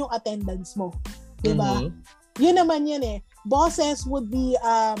 ayusin mo din yung attendance mo. Diba? Yun naman yan eh. Bosses would be,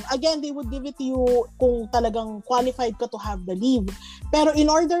 again, they would give it to you kung talagang qualified ka to have the leave. Pero in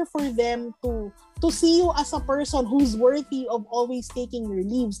order for them to see you as a person who's worthy of always taking your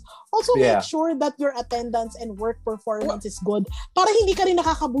leaves, also make sure that your attendance and work performance is good para hindi ka rin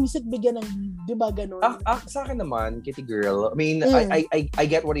nakakabuisit bigyan ng leave. Diba ganun? Sa akin naman, Kitty Girl, I mean, I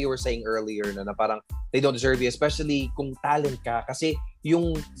get what you were saying earlier na parang they don't deserve you, especially kung talent ka. Kasi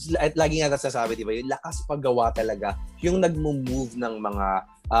yung, lagi nga nasasabi, diba, yung lakas paggawa talaga, yung nagmo-move ng mga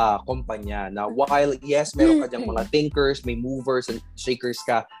kumpanya na while, yes, meron ka dyang mga thinkers, may movers and shakers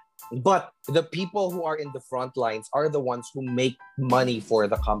ka, but the people who are in the front lines are the ones who make money for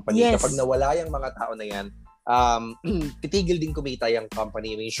the company. Yes. Kapag nawala yung mga tao na yan, titigil din kumita yung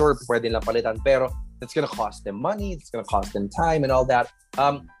company. I mean, sure, pwede lang palitan, pero it's gonna cost them money, it's gonna cost them time and all that.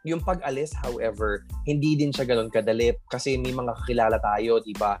 Yung pag-alis, however, hindi din siya ganun kadali kasi may mga kakilala tayo,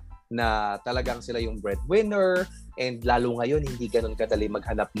 di ba, na talagang sila yung breadwinner and lalo ngayon hindi ganun kadali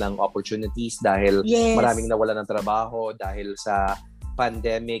maghanap ng opportunities dahil maraming nawala ng trabaho dahil sa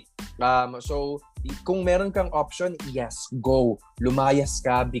pandemic. So, kung meron kang option, yes, go. Lumayas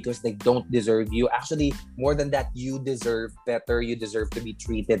ka because they don't deserve you. Actually, more than that, you deserve better. You deserve to be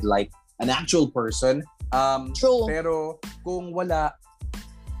treated like an actual person. True. Pero kung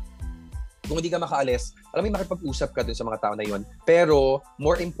hindi ka makaalis, alam mo, makipag-usap ka dun sa mga tao na yun. Pero,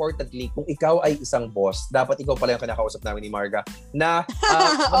 more importantly, kung ikaw ay isang boss, dapat ikaw pala yung kinakausap namin ni Marga, na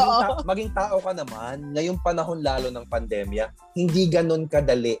maging tao ka naman, ngayong panahon lalo ng pandemya, hindi ganun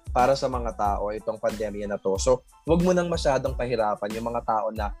kadali para sa mga tao itong pandemya na to. So, wag mo nang masyadong pahirapan yung mga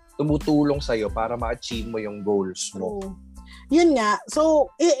tao na tumutulong sa'yo para ma-achieve mo yung goals mo. Yun nga. So,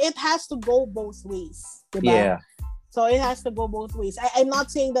 it has to go both ways. Diba? Yeah. So it has to go both ways. I'm not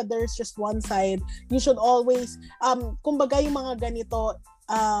saying that there's just one side. You should always, kumbaga yung mga ganito,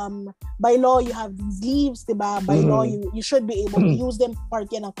 by law, you have these leaves, diba? By law, you should be able to use them, part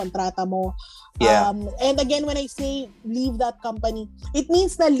yan ng kontrata mo. Yeah. And again, when I say leave that company, it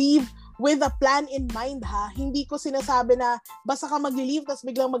means na leave with a plan in mind, ha? Hindi ko sinasabi na basta ka mag-leave tapos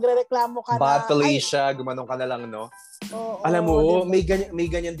biglang magrereklamo ka Bad Felicia, gumanong ka na lang, no? Alam mo, diba? may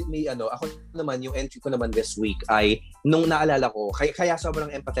ganyan, ako naman, yung entry ko naman this week ay, nung naalala ko, kaya sobrang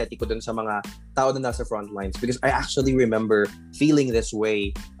empathetic ko dun sa mga tao na nasa front lines because I actually remember feeling this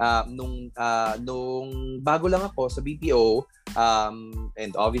way nung bago lang ako sa BPO,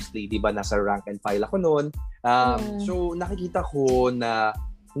 and obviously, di ba, nasa rank and file ako noon. So, nakikita ko na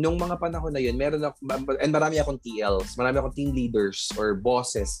nung mga panahon na yun, and marami akong TLs, marami akong team leaders or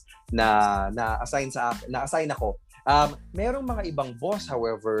bosses na assign ako. Merong mga ibang boss,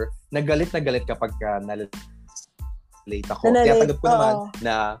 however, na galit kapag nalilate ako. Kaya tanggap ko naman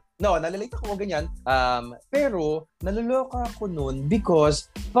na, nalilate ako, ganyan. Pero, naluloka ako nun because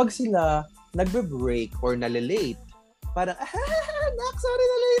pag sila nagbe-break or nalilate, parang, nak, sorry,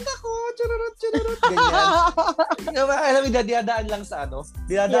 nalilate ako, chururut, ganyan. Alam mo, dinadaan lang sa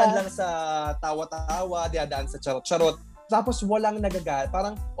lang sa tawa-tawa, dinadaan sa charot-charot, tapos walang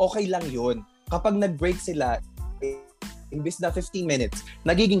parang okay lang yun. Kapag nag-break sila, imbis na 15 minutes,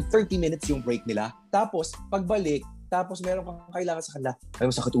 nagiging 30 minutes yung break nila. Tapos, pagbalik, meron kang kailangan sa kanila.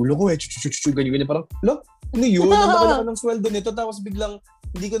 Ay, masakit ulo ko ganyan. Parang, ano yun? Ang laki ng sweldo nito. Tapos biglang,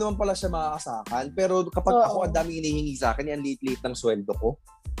 hindi ko naman pala siya maaasakan. Pero kapag ako ang dami hinihingi sa akin, yan liit-liit ng sweldo ko.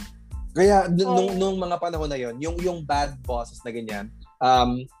 Kaya, nung mga panahon na yun, yung bad bosses na ganyan,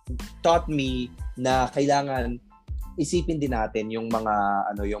 taught me na kailangan isipin din natin yung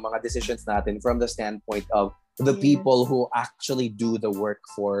mga decisions natin from the standpoint of the people who actually do the work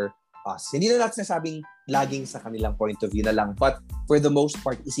for us. Hindi na natin sinasabing laging sa kanilang point of view na lang, but for the most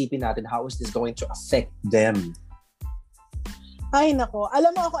part, isipin natin how is this going to affect them. Ay, nako.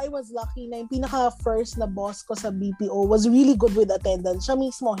 Alam mo ako, I was lucky na yung pinaka-first na boss ko sa BPO was really good with attendance. Siya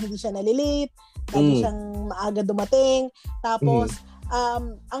mismo, hindi siya nalilate, lagi siyang maaga dumating. Tapos,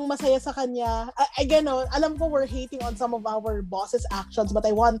 ang masaya sa kanya, again, alam ko we're hating on some of our bosses' actions, but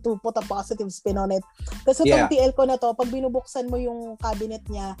I want to put a positive spin on it. Kasi itong TL ko na to, pag binubuksan mo yung cabinet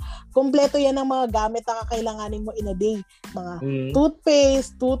niya, kompleto yan ng mga gamit na kakailanganin mo in a day. Mga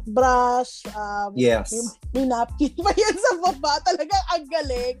toothpaste, toothbrush, may napkin pa yan sa baba. Talagang ang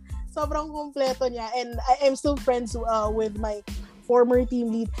galing. Sobrang kompleto niya. And I'm still friends with my former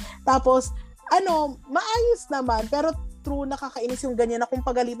team lead. Tapos, maayos naman. Pero true, nakakainis yung ganyan na kung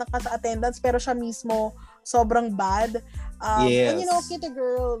pagalitan ka sa attendance pero siya mismo sobrang bad. And Kitty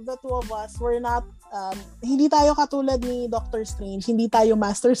Girl, the two of us, we're not, hindi tayo katulad ni Doctor Strange. Hindi tayo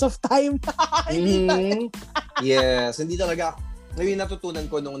masters of time. Yes, hindi talaga. Ngayon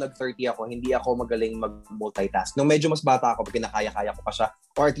natutunan ko nung nag-30 ako, hindi ako magaling mag-multitask. Nung medyo mas bata ako, kinakaya-kaya ko pa siya.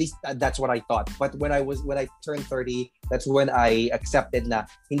 Or at least that's what I thought. But when I turned 30, that's when I accepted na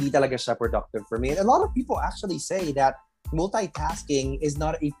hindi talaga siya productive for me. And a lot of people actually say that multitasking is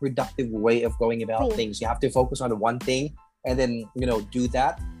not a productive way of going about things. You have to focus on one thing and then, do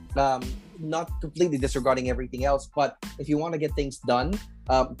that. Not completely disregarding everything else, but if you want to get things done,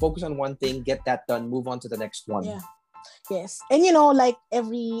 focus on one thing, get that done, move on to the next one. Yeah. Yes. And like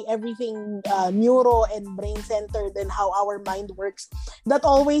everything neuro and brain centered and how our mind works, that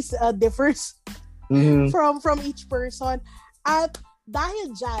always differs from each person. At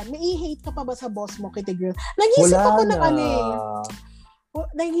dahil dyan, may hate ka pa ba sa boss mo, Kitty Girl? Nag-iisip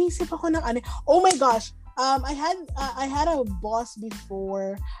ako ng oh my gosh, I had a boss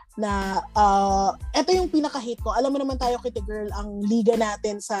before na ito yung pinaka-hate ko. Alam mo naman tayo, Kitty Girl, ang liga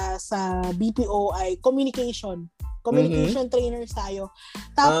natin sa BPO ay communication trainers tayo.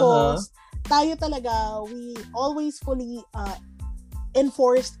 Tapos tayo talaga, we always fully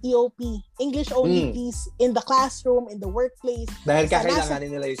enforced EOP, English only please, in the classroom, in the workplace. Dahil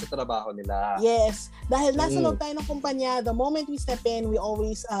kakailanganin nila yun sa trabaho nila. Yes. Dahil nasa loob tayo ng kumpanya, the moment we step in, we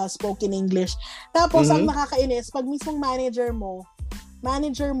always spoke in English. Tapos, ang nakakainis, pag mismong manager mo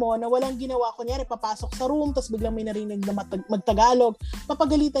na walang ginawa, kunyari, papasok sa room, tapos biglang may narinig na magtagalog,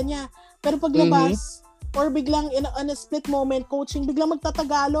 papagalitan niya. Pero paglabas, or biglang in a split moment, coaching, biglang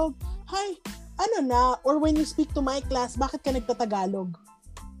magtatagalog, hi, or when you speak to my class, bakit ka nagtatagalog?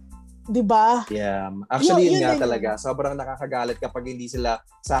 Diba? Yeah. Actually, yun nga talaga. Sobrang nakakagalit kapag hindi sila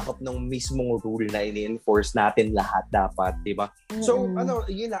sakop ng mismong rule na ini-enforce natin lahat dapat, diba? So,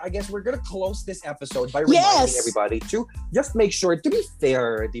 I guess we're gonna close this episode by reminding everybody to just make sure to be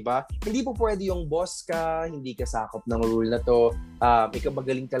fair, diba? Hindi po pwede yung boss ka, hindi ka sakop ng rule na to, ikaw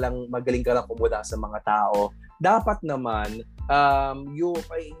magaling ka lang kumuda sa mga tao. Dapat naman,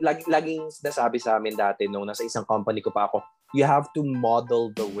 laging nasabi sa amin dati nung nasa isang company ko pa ako, you have to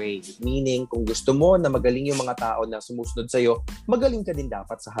model the way. Meaning, kung gusto mo na magaling yung mga tao na sumusunod sa'yo, magaling ka din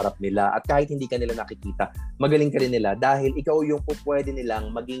dapat sa harap nila. At kahit hindi ka nila nakikita, magaling ka rin nila dahil ikaw yung pwede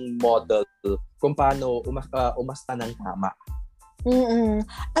nilang maging model kung paano umasta ng tama.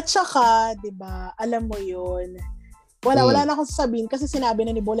 At saka, diba, alam mo yun, wala na akong sasabihin kasi sinabi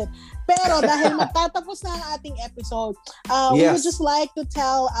na ni Bullet. Pero dahil magtatapos na ang ating episode, we would just like to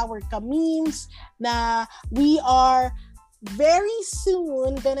tell our kamins na we are very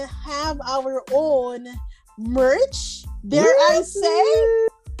soon gonna have our own merch. Dare I say?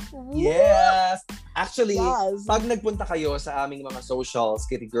 Yes! Actually, pag nagpunta kayo sa aming mga socials,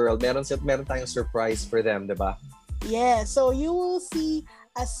 Kitty Girl, meron tayong surprise for them, diba? Yeah, so you will see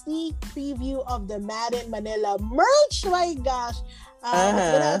a sneak preview of the Mad in Manila merch. My gosh, it's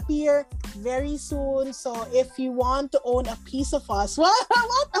gonna appear very soon. So if you want to own a piece of us, what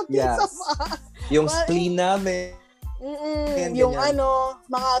a piece of us? Yung spleen namin. Yung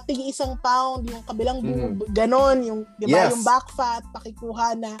mga tig-1 pound, yung kabilang ganon, yung diba, yung back fat,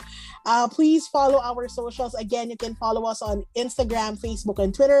 pakikuha na. Please follow our socials. Again, you can follow us on Instagram, Facebook, and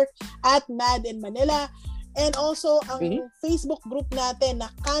Twitter at Mad in Manila. And also, ang Facebook group natin na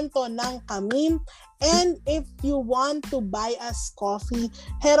Kanto ng Kamin. And if you want to buy us coffee,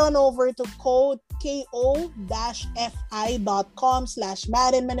 head on over to code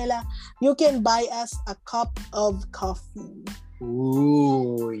ko-fi.com/madinmanila. You can buy us a cup of coffee.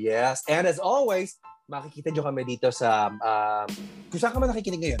 Ooh, yes. And as always, makikita nyo kami dito sa, kung saan ka man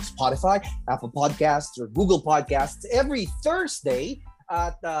nakikinig ngayon, Spotify, Apple Podcasts, or Google Podcasts, every Thursday.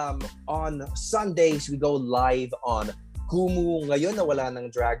 At on Sundays, we go live on Kumu. Ngayon na wala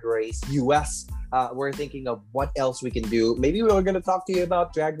ng Drag Race US. We're thinking of what else we can do. Maybe we're going to talk to you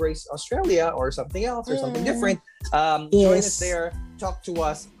about Drag Race Australia or something else or something different. Join us there. Talk to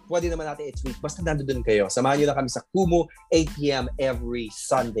us. Pwede naman natin each week. Basta nandun kayo. Samahan nyo na kami sa Kumu, 8 p.m. every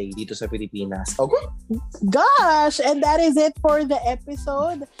Sunday dito sa Pilipinas. Okay? Gosh! And that is it for the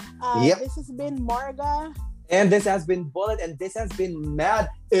episode. This has been Marga. And this has been Bullet, and this has been Mad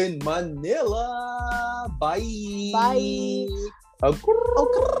in Manila. Bye! Bye!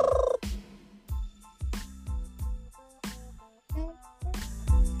 Okay.